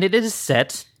 and it is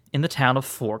set in the town of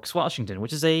Forks, Washington,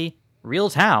 which is a real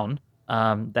town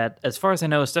that, as far as I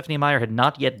know, Stephanie Meyer had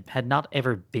not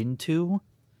ever been to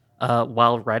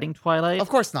while writing Twilight. Of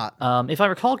course not. If I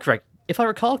recall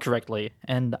correctly,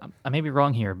 and I may be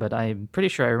wrong here, but I'm pretty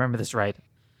sure I remember this right.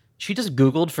 She just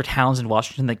Googled for towns in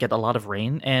Washington that get a lot of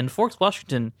rain, and Forks,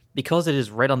 Washington, because it is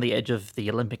right on the edge of the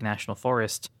Olympic National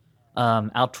Forest,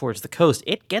 out towards the coast,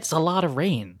 it gets a lot of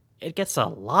rain.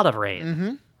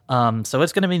 Mm-hmm. So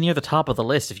it's going to be near the top of the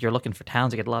list if you're looking for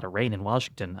towns that get a lot of rain in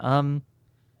Washington.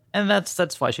 And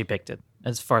that's why she picked it,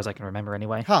 as far as I can remember,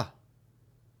 anyway. Huh.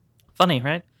 Funny,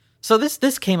 right? So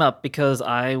this came up because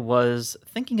I was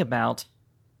thinking about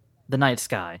the night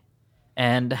sky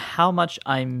and how much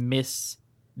I miss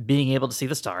being able to see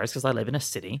the stars because I live in a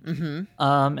city.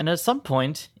 Mm-hmm. And at some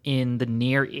point in the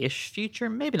near-ish future,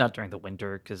 maybe not during the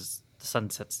winter because the sun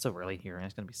sets so early here and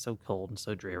it's going to be so cold and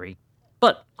so dreary.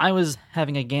 But I was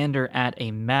having a gander at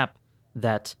a map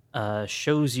that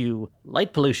shows you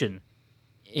light pollution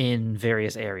in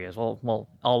various areas, well,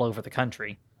 all over the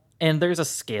country. And there's a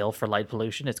scale for light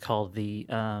pollution. It's called the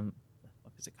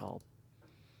what is it called?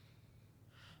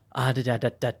 Where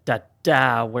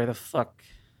the fuck?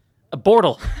 A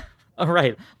Bortle. All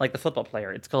right, like the football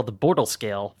player. It's called the Bortle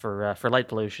scale for light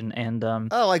pollution. And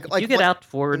if you get out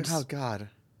towards Oh God.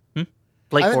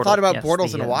 Blake I haven't Bortle, thought about yes,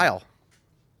 Bortles in a while.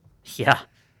 Yeah,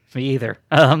 me either.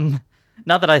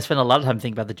 Not that I spend a lot of time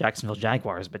thinking about the Jacksonville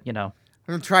Jaguars, but I'm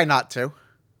gonna try not to.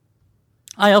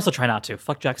 I also try not to.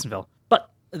 Fuck Jacksonville. But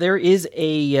there is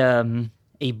a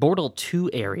Bortle 2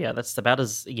 area that's about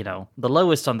as, the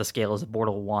lowest on the scale is a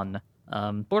Bortle 1.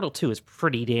 Bortle 2 is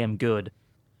pretty damn good.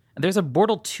 And there's a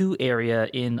Bortle 2 area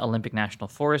in Olympic National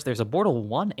Forest. There's a Bortle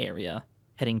 1 area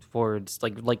heading towards,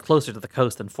 like closer to the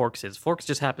coast than Forks is. Forks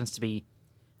just happens to be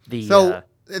the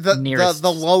nearest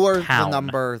the lower town. the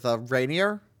number, the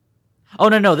rainier. Oh,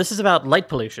 no, this is about light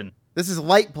pollution. This is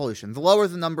light pollution. The lower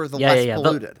the number, the Yeah, less yeah.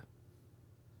 polluted.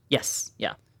 Yes,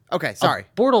 yeah. Okay, sorry.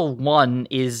 Bortle 1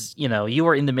 is, you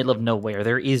are in the middle of nowhere.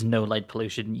 There is no light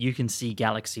pollution. You can see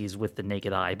galaxies with the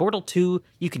naked eye. Bortle 2,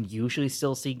 you can usually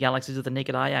still see galaxies with the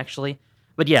naked eye, actually.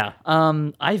 But yeah,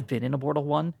 I've been in a Bortle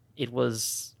 1. It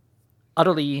was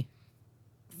utterly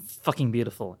fucking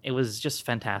beautiful. It was just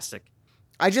fantastic.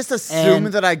 I just assume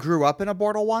And- that I grew up in a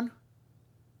Bortle 1.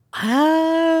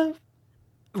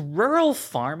 Rural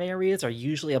farm areas are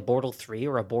usually a Bortle 3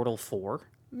 or a Bortle 4.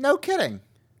 No kidding.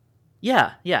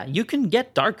 Yeah, you can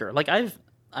get darker. Like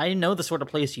I know the sort of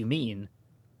place you mean.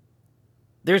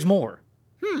 There's more.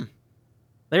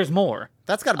 There's more.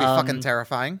 That's got to be fucking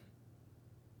terrifying.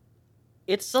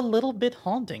 It's a little bit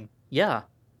haunting. Yeah.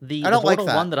 I don't like Bortle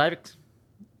that. one that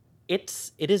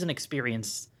it is an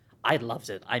experience. I loved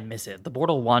it. I miss it. The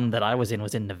Bortle one that I was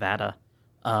in Nevada.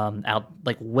 Out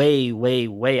like way, way,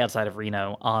 way outside of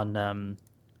Reno on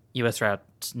US Route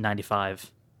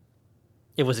 95.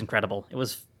 It was incredible. It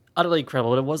was utterly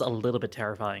incredible, but it was a little bit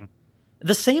terrifying.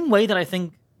 The same way that I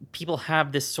think people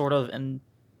have this sort of, and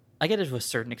I get it to a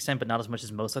certain extent, but not as much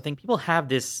as most, I think people have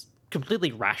this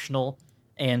completely rational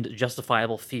and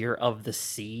justifiable fear of the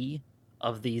sea,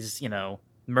 of these,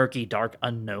 murky, dark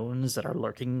unknowns that are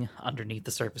lurking underneath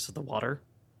the surface of the water.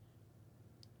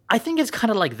 I think it's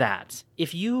kind of like that.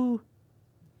 If you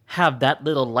have that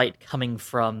little light coming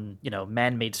from,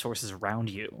 man-made sources around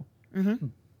you, Mm-hmm.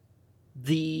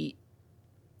 the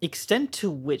extent to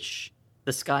which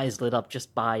the sky is lit up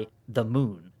just by the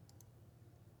moon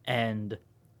and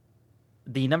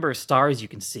the number of stars you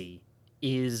can see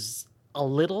is a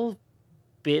little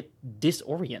bit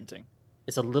disorienting.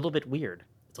 It's a little bit weird.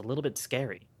 It's a little bit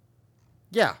scary.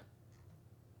 Yeah.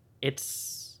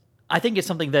 I think it's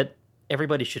something that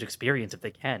everybody should experience if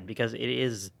they can, because it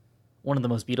is one of the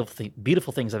most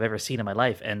beautiful things I've ever seen in my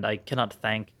life, and I cannot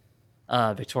thank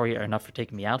Victoria enough for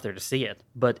taking me out there to see it.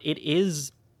 But it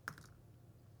is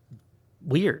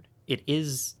weird. It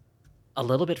is a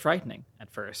little bit frightening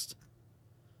at first.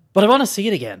 But I want to see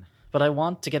it again. But I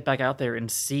want to get back out there and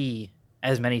see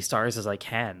as many stars as I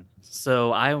can.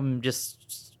 So I'm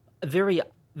just very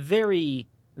very,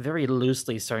 very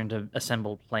loosely starting to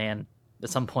assemble plan at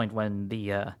some point when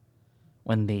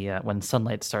when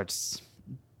sunlight starts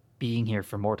being here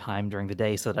for more time during the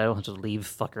day, so that I don't have to leave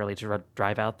fuck early to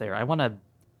drive out there. I want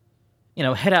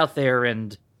to, head out there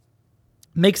and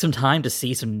make some time to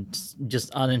see some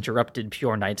just uninterrupted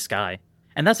pure night sky.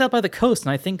 And that's out by the coast,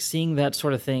 and I think seeing that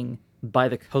sort of thing by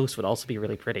the coast would also be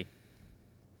really pretty.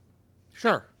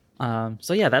 Sure.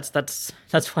 So yeah, that's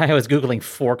why I was googling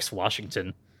Forks,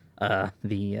 Washington,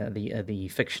 the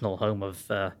fictional home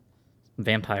of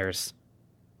vampires.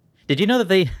 Did you know that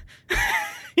they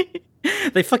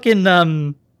they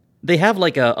fucking they have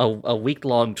like a week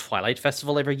long Twilight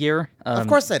Festival every year? Of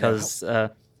course they do.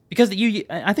 Because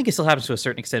I think it still happens to a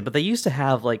certain extent, but they used to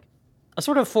have like a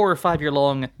sort of 4 or 5 year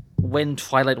long when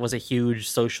Twilight was a huge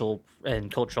social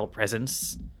and cultural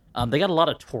presence. They got a lot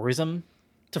of tourism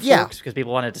to Forks because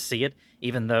people wanted to see it,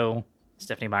 even though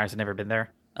Stephanie Myers had never been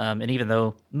there. And even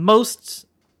though most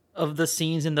of the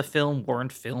scenes in the film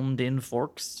weren't filmed in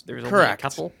Forks, there was only a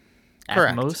couple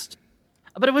at most.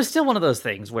 But it was still one of those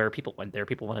things where people went there,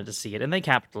 people wanted to see it, and they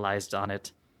capitalized on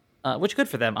it, which good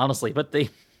for them, honestly. But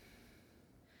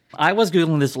I was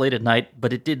Googling this late at night,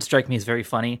 but it did strike me as very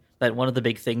funny that one of the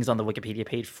big things on the Wikipedia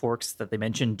page for Forks that they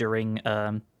mentioned during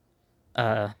the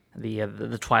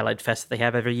Twilight Fest that they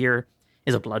have every year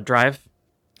is a blood drive.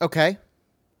 Okay.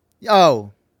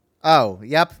 Oh,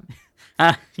 yep.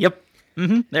 Yep.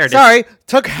 Mm-hmm. There it is. Sorry,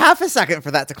 took half a second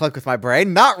for that to click with my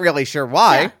brain. Not really sure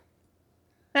why.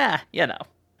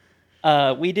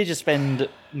 We did just spend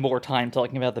more time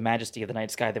talking about the majesty of the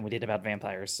night sky than we did about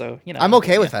vampires, so, I'm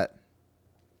okay with it.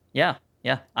 Yeah.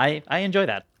 I enjoy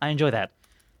that.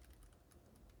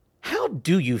 How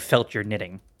do you felt your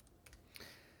knitting?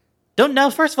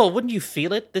 First of all, wouldn't you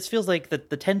feel it? This feels like the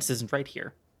tense isn't right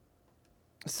here.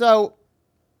 So,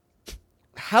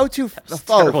 how to...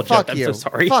 terrible joke. Fuck you. I'm so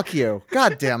sorry. Fuck you.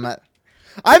 God damn it.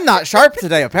 I'm not sharp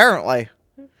today, apparently.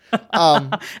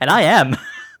 And I am.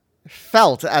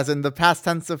 Felt, as in the past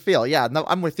tense of feel. Yeah, no,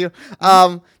 I'm with you.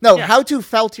 How to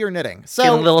felt your knitting. So,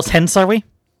 getting a little tense, are we?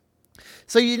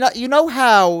 So you know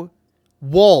how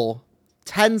wool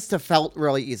tends to felt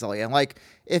really easily, and like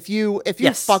if you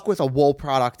fuck with a wool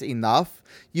product enough,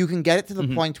 you can get it to the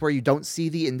point where you don't see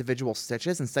the individual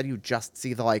stitches. Instead, you just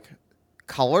see the like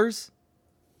colors.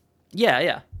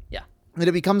 Yeah. And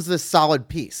it becomes this solid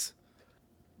piece.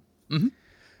 Mm-hmm.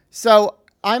 So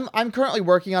I'm currently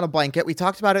working on a blanket. We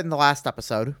talked about it in the last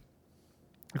episode.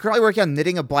 I'm currently working on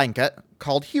knitting a blanket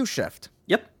called Hue Shift.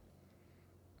 Yep.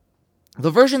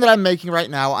 The version that I'm making right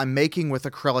now, I'm making with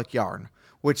acrylic yarn,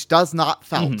 which does not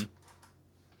felt. Mm-hmm.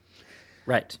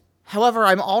 Right. However,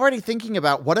 I'm already thinking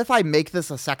about what if I make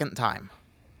this a second time?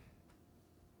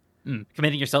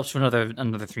 Committing yourself to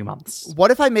another 3 months.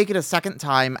 What if I make it a second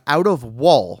time out of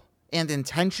wool and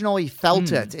intentionally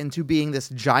felt it into being this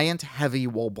giant, heavy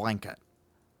wool blanket?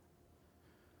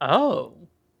 Oh.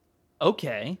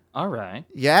 Okay. All right.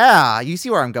 Yeah, you see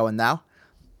where I'm going now.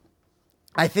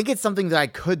 I think it's something that I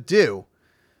could do.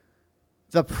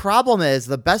 The problem is,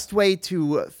 the best way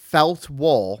to felt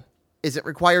wool is it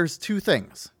requires 2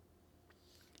 things.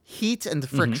 Heat and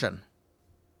friction.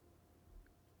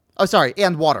 Oh, sorry,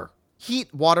 and water.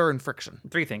 Heat, water, and friction.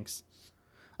 3 things.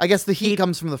 I guess the heat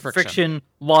comes from the friction. Friction,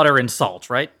 water, and salt,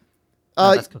 right?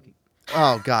 No, that's cooking.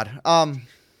 Oh, God.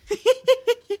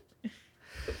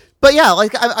 But yeah,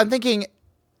 like, I'm thinking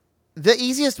the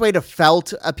easiest way to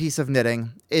felt a piece of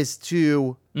knitting is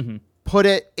to put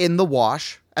it in the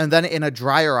wash and then in a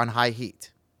dryer on high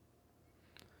heat.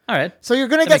 All right. So you're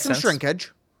going to get some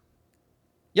shrinkage.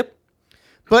 Yep.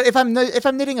 But if I'm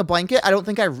knitting a blanket, I don't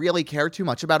think I really care too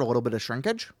much about a little bit of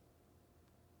shrinkage.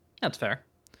 That's fair.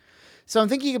 So I'm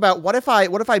thinking about what if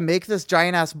I make this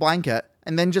giant ass blanket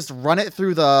and then just run it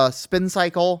through the spin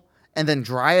cycle and then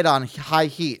dry it on high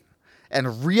heat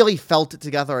and really felt it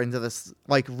together into this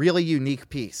like really unique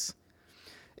piece.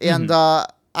 And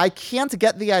I can't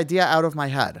get the idea out of my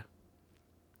head.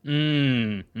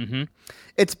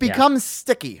 It's become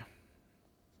sticky.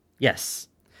 Yes.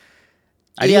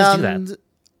 Ideas do that.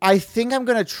 I think I'm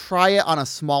going to try it on a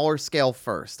smaller scale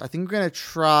first. I think I'm going to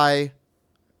try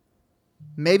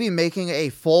maybe making a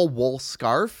full wool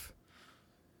scarf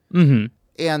and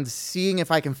seeing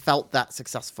if I can felt that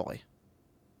successfully.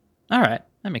 All right.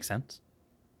 That makes sense.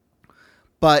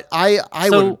 But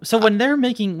So when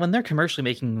they're commercially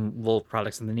making wool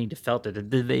products and they need to felt it,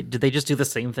 did they just do the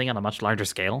same thing on a much larger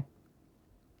scale?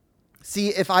 See,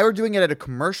 if I were doing it at a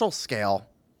commercial scale,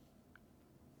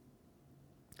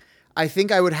 I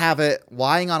think I would have it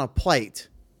lying on a plate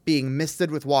being misted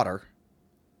with water.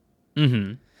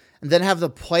 And then have the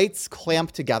plates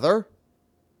clamp together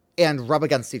and rub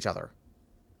against each other.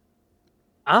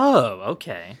 Oh,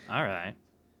 okay. All right.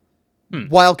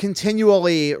 while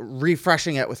continually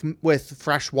refreshing it with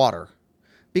fresh water.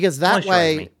 Because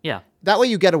Moisturize me. Yeah. that way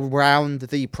you get around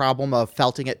the problem of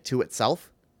felting it to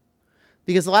itself.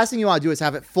 Because the last thing you want to do is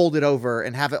have it folded over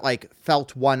and have it like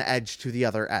felt one edge to the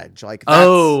other edge. Like that's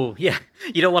Oh, yeah.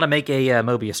 You don't want to make a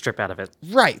Mobius strip out of it.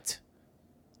 right.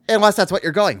 Unless that's what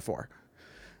you're going for.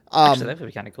 Actually, that would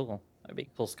be kind of cool. That'd be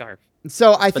a cool scarf.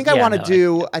 So I think I yeah, want to no,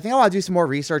 do. I think I want to do some more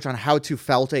research on how to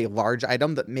felt a large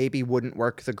item that maybe wouldn't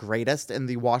work the greatest in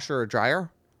the washer or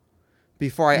dryer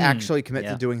before I actually commit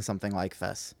to yeah. doing something like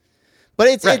this. But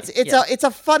it's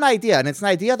a fun idea, and it's an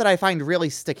idea that I find really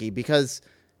sticky because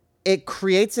it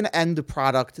creates an end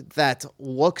product that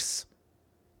looks.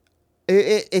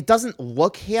 It doesn't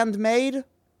look handmade,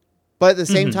 but at the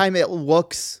same time, it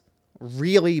looks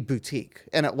really boutique,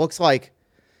 and it looks like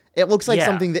Yeah,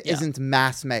 something that yeah. not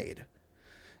mass made.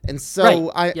 And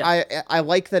so Right, yeah. I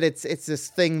like that it's this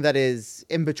thing that is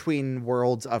in between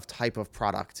worlds of type of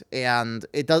product, and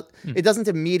it doesn't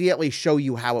immediately show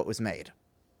you how it was made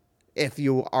if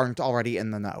you aren't already in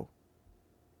the know.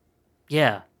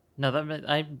 Yeah. No,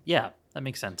 that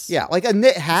makes sense. Yeah, like a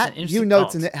knit hat, you interesting know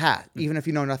it's a thought. knit hat, even if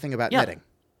you know nothing about Yeah. knitting.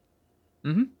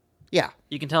 Mm-hmm. Yeah,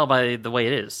 You can tell by the way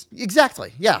it is.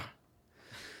 exactly. Yeah.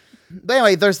 But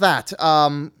anyway, there's that.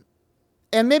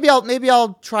 And maybe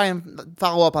I'll try and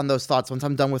follow up on those thoughts once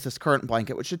I'm done with this current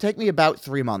blanket, which should take me about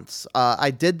 3 months.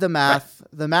 I did the math.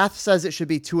 Right. The math says it should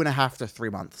be 2.5 to 3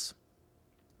 months.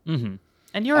 Mm-hmm.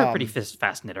 And you're a pretty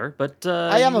fast knitter, but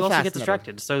I am you a also fast get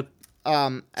distracted. knitter.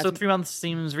 So 3 months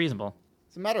seems reasonable.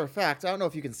 As a matter of fact, I don't know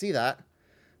if you can see that,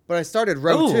 but I started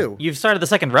row 2. You've started the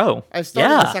second row. I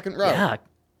started the second row. Yeah.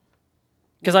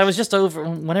 Because I was just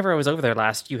whenever I was over there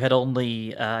last, you had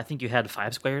only, I think you had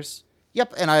 5 squares.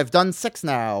 Yep, and I've done 6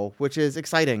 now, which is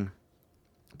exciting.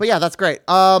 But yeah, that's great.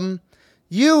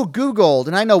 You Googled,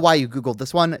 and I know why you Googled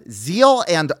this one, zeal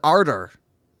and ardor.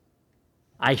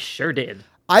 I sure did.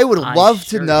 I would love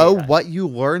to know what you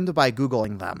learned by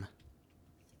Googling them.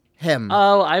 Him.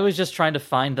 Oh, I was just trying to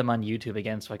find them on YouTube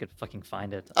again so I could fucking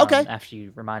find it. Okay. After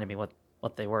you reminded me what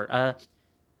they were.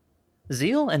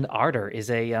 Zeal and Ardor is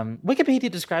a...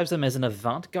 Wikipedia describes them as an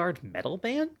avant-garde metal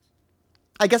band?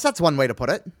 I guess that's one way to put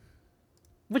it.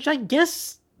 Which I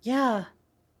guess... Yeah.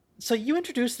 So you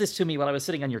introduced this to me while I was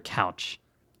sitting on your couch.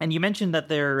 And you mentioned that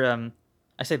they're...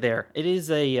 I say there. It is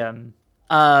a...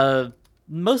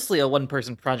 mostly a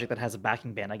one-person project that has a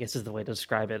backing band, I guess is the way to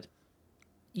describe it.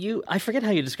 I forget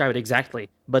how you describe it exactly,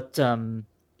 but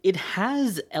it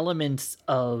has elements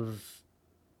of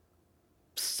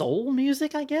soul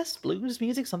music, I guess, blues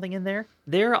music, something in there.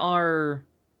 There are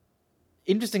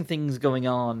interesting things going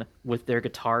on with their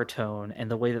guitar tone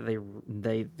and the way that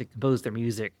they compose their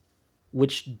music,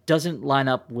 which doesn't line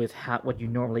up with what you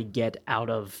normally get out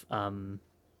of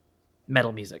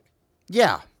metal music.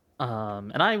 Yeah.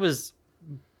 And I was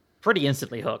pretty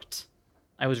instantly hooked.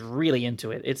 I was really into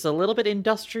it. It's a little bit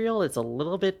industrial. It's a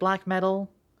little bit black metal.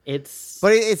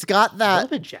 But it's got that. A little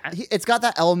bit jazz. It's got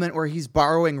that element where he's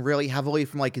borrowing really heavily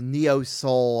from like neo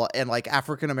soul and like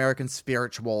African American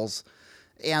spirituals,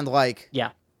 and like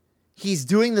he's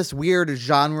doing this weird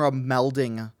genre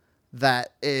melding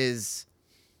that is.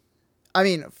 I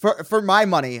mean, for my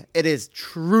money, it is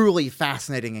truly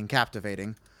fascinating and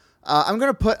captivating. I'm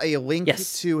gonna put a link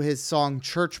to his song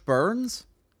 "Church Burns"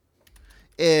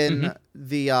 in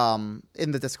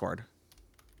the Discord.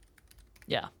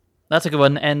 Yeah, that's a good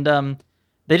one. And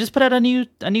they just put out a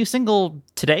new single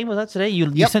today. Was that today?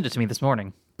 You sent it to me this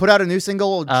morning. Put out a new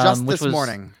single just this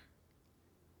morning.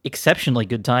 Exceptionally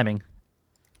good timing.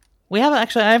 We have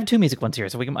I have 2 music ones here,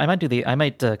 so I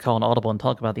might call an audible and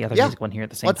talk about the other music one here at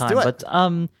the same time. Do it.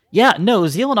 But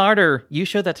Zeal and Ardor, you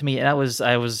showed that to me, and I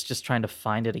was just trying to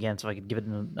find it again so I could give it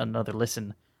another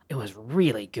listen. It was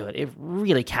really good. It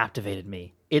really captivated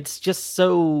me. It's just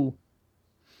so.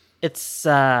 There's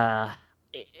a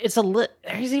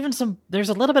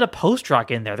little bit of post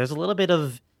rock in there. There's a little bit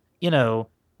of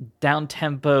down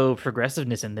tempo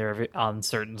progressiveness in there on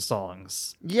certain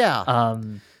songs. Yeah.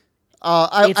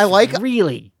 I like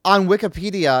really on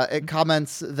Wikipedia it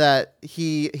comments that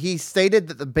he stated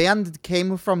that the band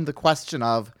came from the question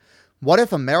of what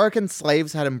if American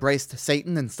slaves had embraced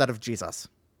Satan instead of Jesus?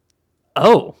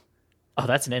 Oh,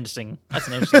 that's an interesting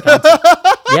concept.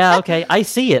 Yeah, okay. I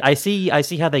see it. I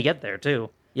see how they get there too.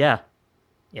 Yeah.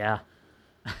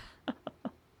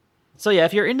 So yeah,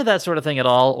 if you're into that sort of thing at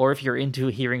all, or if you're into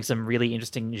hearing some really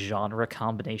interesting genre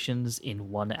combinations in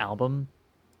one album,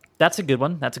 that's a good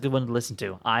one. That's a good one to listen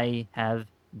to. I have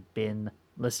been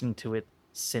listening to it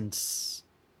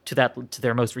to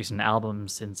their most recent album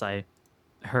since I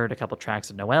heard a couple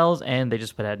tracks of Noel's, and they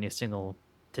just put out a new single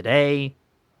today,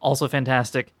 also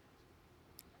fantastic.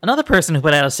 Another person who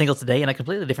put out a single today in a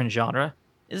completely different genre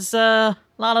is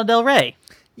Lana Del Rey.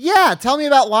 Yeah, tell me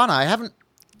about Lana. I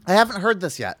haven't heard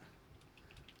this yet.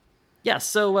 Yeah,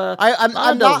 so I'm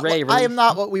Lana Del not. Rey I am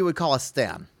not what we would call a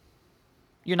stan.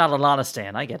 You're not a Lana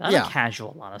stan. I get it. I'm Yeah. a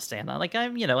casual Lana stan. I'm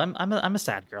a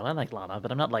sad girl. I like Lana,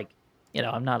 but I'm not like,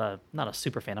 I'm not a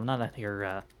super fan. I'm not out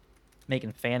here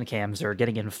making fan cams or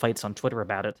getting in fights on Twitter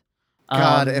about it.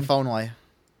 God, if only.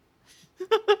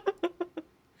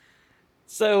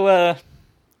 So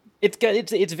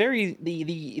it's very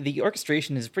the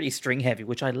orchestration is pretty string heavy,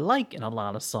 which I like in a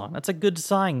Lana song. That's a good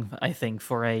sign, I think,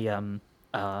 for a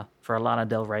Lana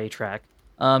Del Rey track.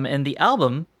 And the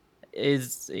album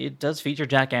it does feature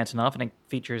Jack Antonoff, and it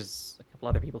features a couple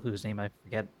other people whose name I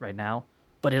forget right now.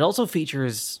 But it also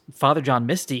features Father John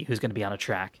Misty, who's going to be on a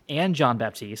track, and John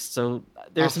Baptiste. So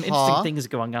there's some interesting things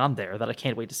going on there that I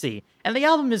can't wait to see. And the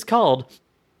album is called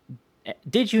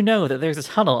Did You Know That There's a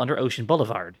Tunnel Under Ocean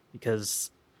Boulevard?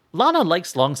 Because Lana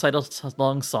likes long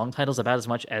song titles about as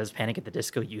much as Panic at the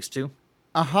Disco used to.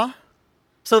 Uh-huh.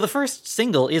 So the first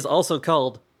single is also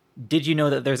called Did You Know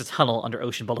That There's a Tunnel Under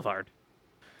Ocean Boulevard?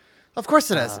 Of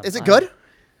course it is. Is it good?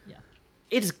 Yeah.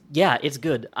 It's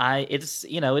good.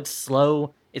 It's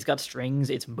slow. It's got strings.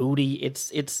 It's moody.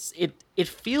 It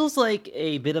feels like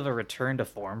a bit of a return to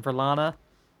form for Lana.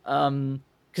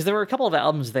 Because there were a couple of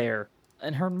albums there,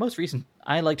 and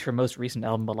I liked her most recent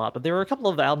album a lot, but there were a couple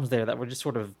of albums there that were just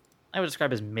sort of, I would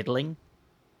describe as middling.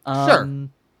 Sure.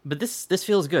 But this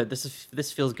feels good.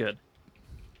 This feels good.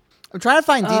 I'm trying to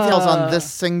find details on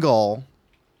this single.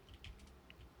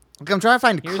 Like, I'm trying to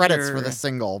find credits for this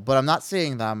single, but I'm not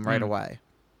seeing them right away.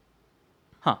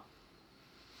 Huh.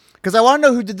 Because I want to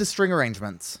know who did the string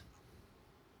arrangements.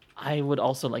 I would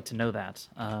also like to know that.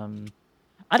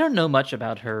 I don't know much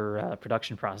about her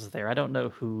production process there. I don't know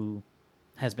who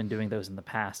has been doing those in the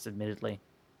past, admittedly.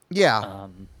 Yeah.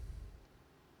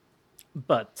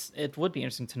 But it would be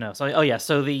interesting to know. So,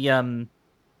 so the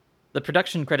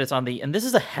production credits on and this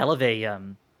is a hell of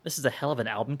an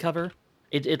album cover.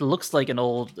 It looks like an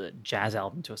old jazz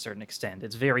album to a certain extent.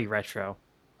 It's very retro,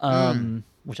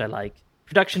 which I like.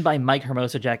 Production by Mike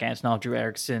Hermosa, Jack Antonoff, Drew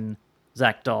Erickson,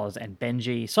 Zach Dawes, and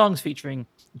Benji. Songs featuring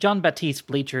John Baptiste,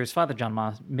 Bleachers, Father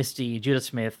John Misty, Judah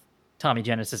Smith, Tommy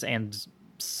Genesis, and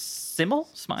Smile?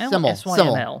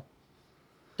 S-Y-M-L.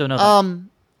 Don't know that.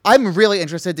 I'm really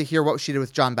interested to hear what she did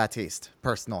with John Baptiste,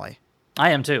 personally. I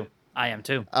am too.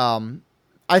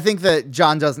 I think that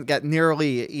John doesn't get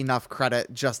nearly enough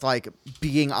credit just like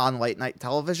being on late night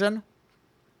television.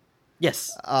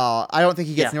 Yes. I don't think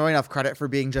he gets nearly enough credit for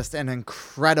being just an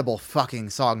incredible fucking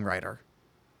songwriter.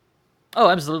 Oh,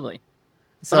 absolutely.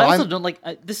 So but I also don't like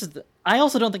I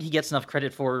also don't think he gets enough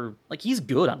credit for he's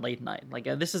good on late night. He's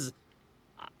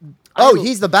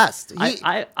the best.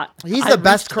 He's the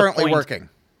best currently working.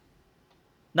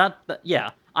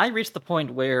 I reached the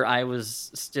point where I was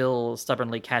still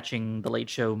stubbornly catching The Late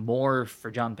Show more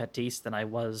for John Baptiste than I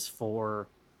was for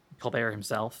Colbert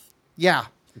himself. Yeah.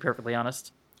 To be perfectly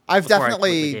honest. I've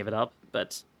definitely gave it up,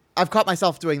 but I've caught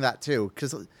myself doing that too,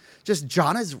 because just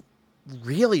John is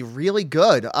really, really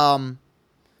good.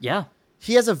 Yeah.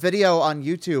 He has a video on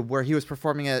YouTube where he was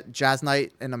performing at Jazz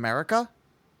Night in America.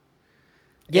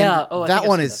 Yeah. That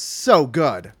one is so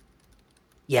good.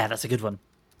 Yeah, that's a good one.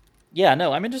 Yeah,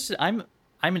 no, I'm interested. I'm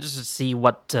interested to see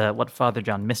what Father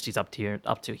John Misty's up to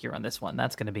here on this one.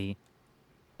 That's gonna be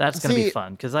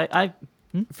fun because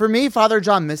for me, Father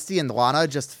John Misty and Lana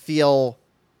just feel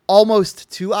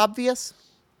almost too obvious.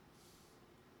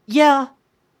 Yeah,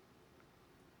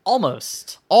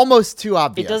 almost too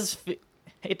obvious.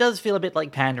 It does feel a bit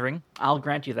like pandering. I'll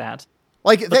grant you that.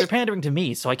 But they're pandering to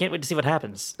me, so I can't wait to see what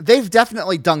happens. They've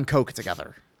definitely done coke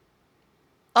together.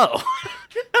 Oh.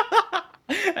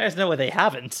 There's no way they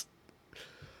haven't.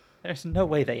 I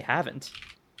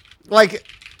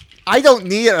don't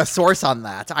need a source on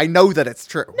that. I know that it's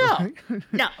true.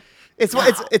 No.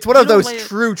 It's one of those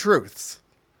true truths.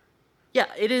 Yeah,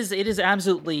 it is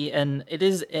absolutely an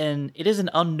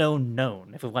unknown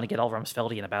known, if we want to get all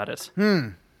Rumsfeldian about it.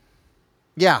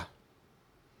 Yeah.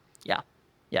 Yeah.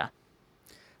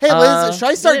 Hey, Liz, should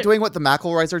I start doing what the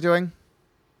McElroys are doing?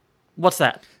 What's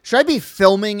that? Should I be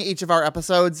filming each of our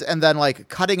episodes and then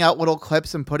cutting out little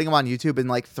clips and putting them on YouTube in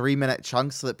 3-minute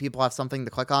chunks so that people have something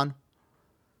to click on?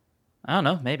 I don't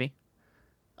know, maybe.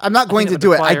 I'm not going to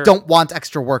do it. I don't want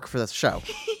extra work for this show.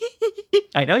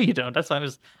 I know you don't. That's why I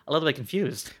was a little bit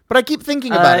confused. But I keep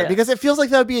thinking about it because it feels like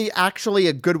that would be actually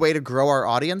a good way to grow our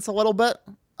audience a little bit.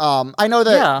 I know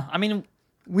that. Yeah, I mean,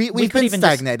 we've been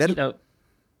stagnated.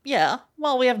 Yeah,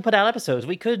 well, we haven't put out episodes.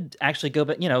 We could actually go,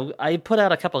 but I put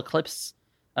out a couple of clips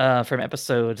from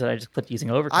episodes that I just clipped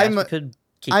using Overcast. I'm We could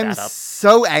keep I'm that up.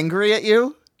 so angry at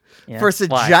you Yeah. for Why?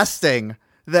 suggesting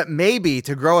that maybe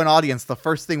to grow an audience, the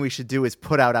first thing we should do is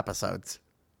put out episodes.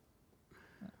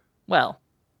 Well,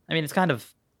 I mean, it's kind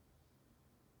of,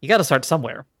 you got to start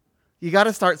somewhere. You got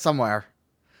to start somewhere.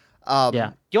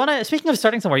 Yeah. You want to? Speaking of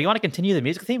starting somewhere, you want to continue the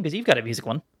music theme because you've got a music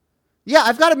one. Yeah,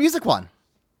 I've got a music one.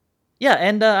 Yeah,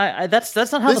 and that's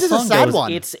not how This the is a song sad goes.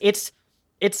 one.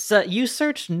 It's you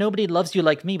search "Nobody Loves You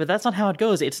Like Me," but that's not how it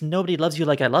goes. It's "Nobody Loves You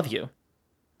Like I Love You."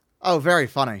 Oh, very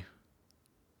funny.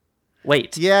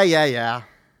 Wait, Yeah.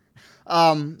 we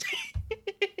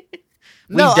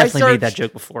No, definitely made that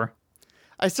joke before.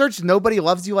 I searched "Nobody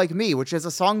Loves You Like Me," which is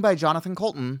a song by Jonathan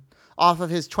Colton off of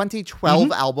his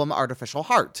 2012 album "Artificial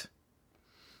Heart."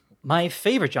 My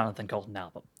favorite Jonathan Colton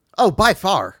album. Oh, by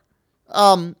far.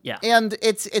 Yeah. And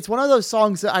it's one of those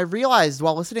songs that I realized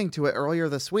while listening to it earlier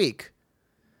this week.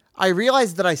 I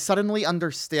realized that I suddenly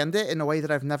understand it in a way that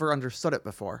I've never understood it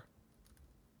before.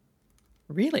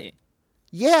 Really?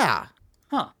 Yeah.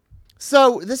 Huh.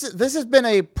 So this has been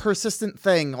a persistent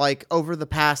thing like over the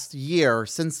past year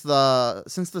since the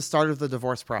start of the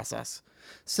divorce process.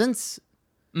 Since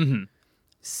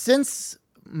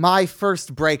my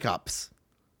first breakups,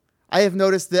 I have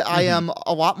noticed that I am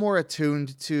a lot more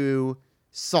attuned to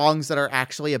songs that are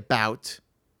actually about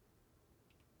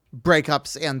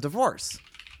breakups and divorce.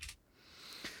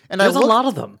 And There's a lot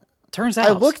of them. Turns out.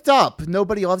 I looked up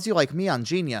 "Nobody Loves You Like Me" on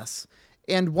Genius,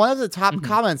 and one of the top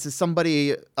comments is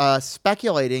somebody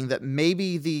speculating that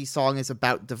maybe the song is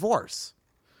about divorce.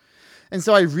 And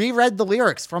so I reread the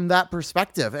lyrics from that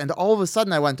perspective, and all of a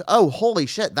sudden I went, oh, holy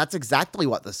shit, that's exactly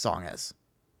what this song is.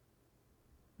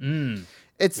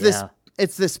 It's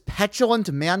this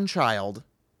petulant man-child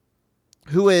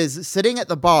who is sitting at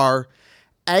the bar,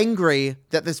 angry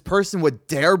that this person would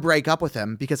dare break up with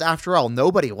him because, after all,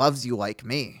 nobody loves you like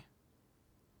me.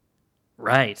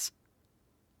 Right.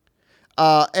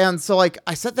 And so, like,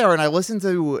 I sat there and I listened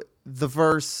to the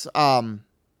verse,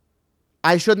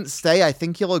 I shouldn't stay, I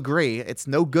think you'll agree. It's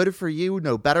no good for you,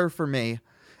 no better for me.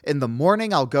 In the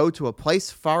morning, I'll go to a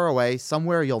place far away,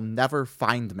 somewhere you'll never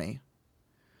find me.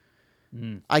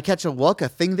 I catch a look, a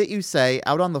thing that you say,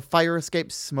 out on the fire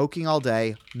escape smoking all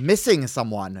day, missing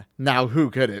someone. Now who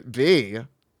could it be?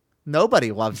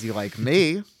 Nobody loves you like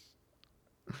me.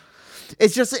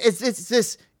 It's just, it's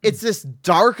this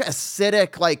dark,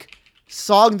 acidic, like,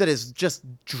 song that is just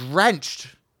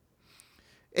drenched.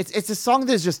 It's a song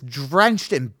that is just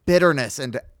drenched in bitterness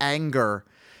and anger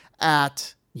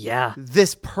at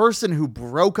this person who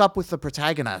broke up with the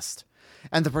protagonist.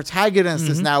 And the protagonist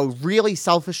is now really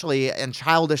selfishly and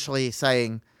childishly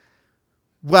saying,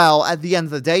 well, at the end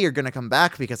of the day, you're going to come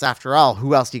back because, after all,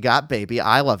 who else you got, baby?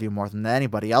 I love you more than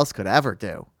anybody else could ever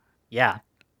do. Yeah.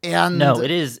 And no,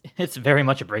 it's very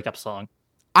much a breakup song.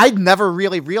 I'd never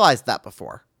really realized that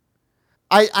before.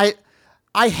 I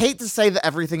hate to say that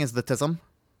everything is the tism.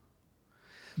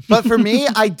 But for me,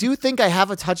 I do think I have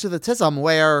a touch of the tism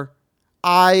where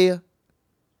I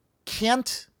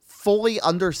can't fully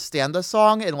understand a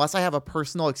song unless I have a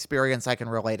personal experience I can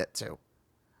relate it to.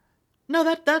 No,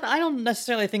 that I don't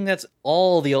necessarily think that's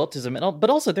all the autism, but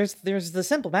also there's the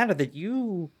simple matter that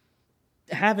you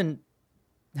haven't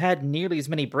had nearly as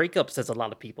many breakups as a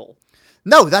lot of people.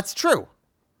 No, that's true.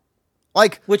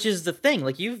 Like, which is the thing.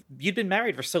 Like, you'd been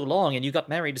married for so long and you got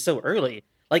married so early.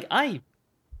 Like,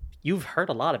 you've heard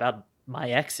a lot about my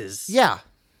exes. Yeah.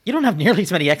 You don't have nearly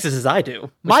as many exes as I do.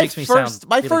 My first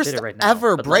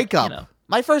ever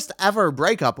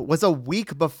breakup was a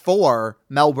week before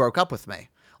Mel broke up with me.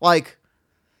 Like,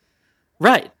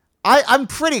 right. I'm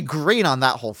pretty green on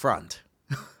that whole front.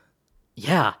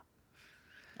 Yeah.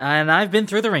 And I've been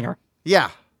through the ringer. Yeah.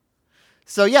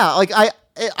 So yeah, like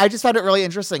I just found it really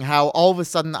interesting how all of a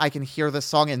sudden I can hear this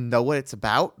song and know what it's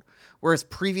about, whereas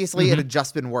previously it had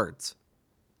just been words.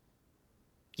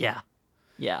 Yeah.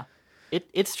 Yeah.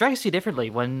 It strikes you differently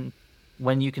when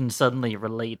you can suddenly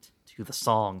relate to the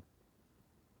song.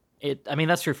 I mean,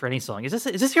 that's true for any song. Is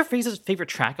this your favorite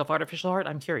track of Artificial Heart?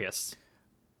 I'm curious.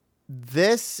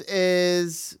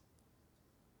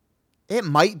 It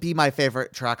might be my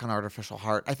favorite track on Artificial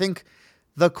Heart. I think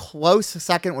the close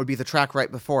second would be the track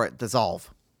right before it,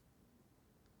 Dissolve.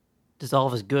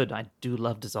 Dissolve is good. I do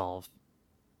love Dissolve.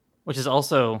 Which is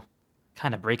also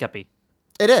kind of breakup-y.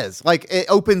 It is. Like, it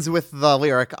opens with the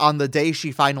lyric, on the day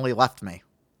she finally left me.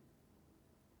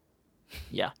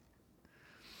 Yeah.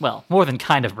 Well, more than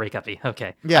kind of breakup-y.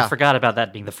 Okay. Yeah. I forgot about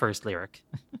that being the first lyric.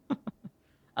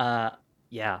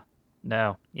 Yeah.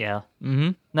 No. Yeah.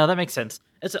 Mm-hmm. No, that makes sense.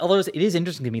 Although it is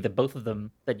interesting to me that both of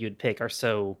them that you'd pick are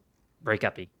so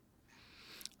breakup-y.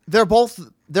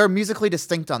 they're musically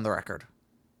distinct on the record.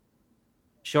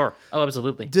 Sure. Oh,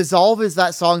 absolutely. Dissolve is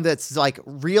that song that's like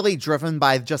really driven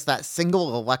by just that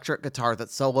single electric guitar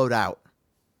that's soloed out.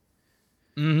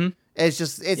 Mm-hmm. It's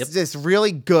this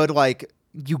really good, like,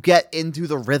 you get into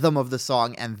the rhythm of the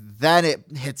song and then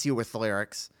it hits you with the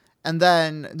lyrics. And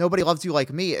then Nobody Loves You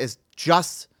Like Me is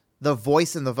just the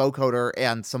voice and the vocoder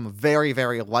and some very,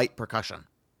 very light percussion.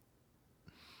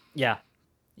 Yeah.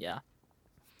 Yeah.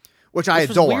 Which I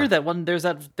was adore. Weird that one. There's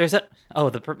that.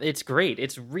 It's great.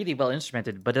 It's really well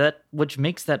instrumented. But which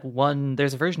makes that one.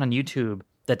 There's a version on YouTube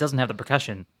that doesn't have the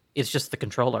percussion. It's just the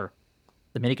controller,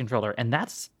 the MIDI controller, and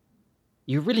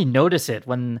you really notice it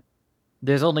when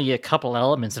there's only a couple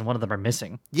elements and one of them are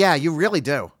missing. Yeah, you really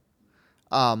do.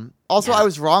 Also, I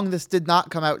was wrong. This did not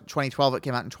come out in 2012. It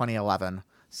came out in 2011.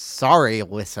 Sorry,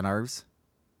 listeners.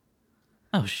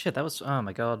 Oh shit! That was. Oh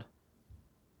my god.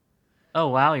 Oh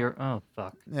wow! Oh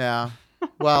fuck. Yeah.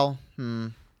 Well. We've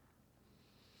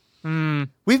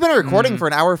been recording for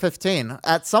an hour 15.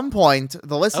 At some point,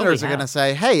 the listeners are going to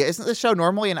say, "Hey, isn't this show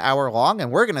normally an hour long?"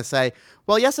 And we're going to say,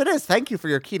 "Well, yes, it is. Thank you for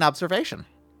your keen observation."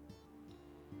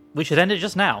 We should end it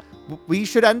just now. We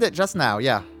should end it just now.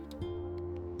 Yeah.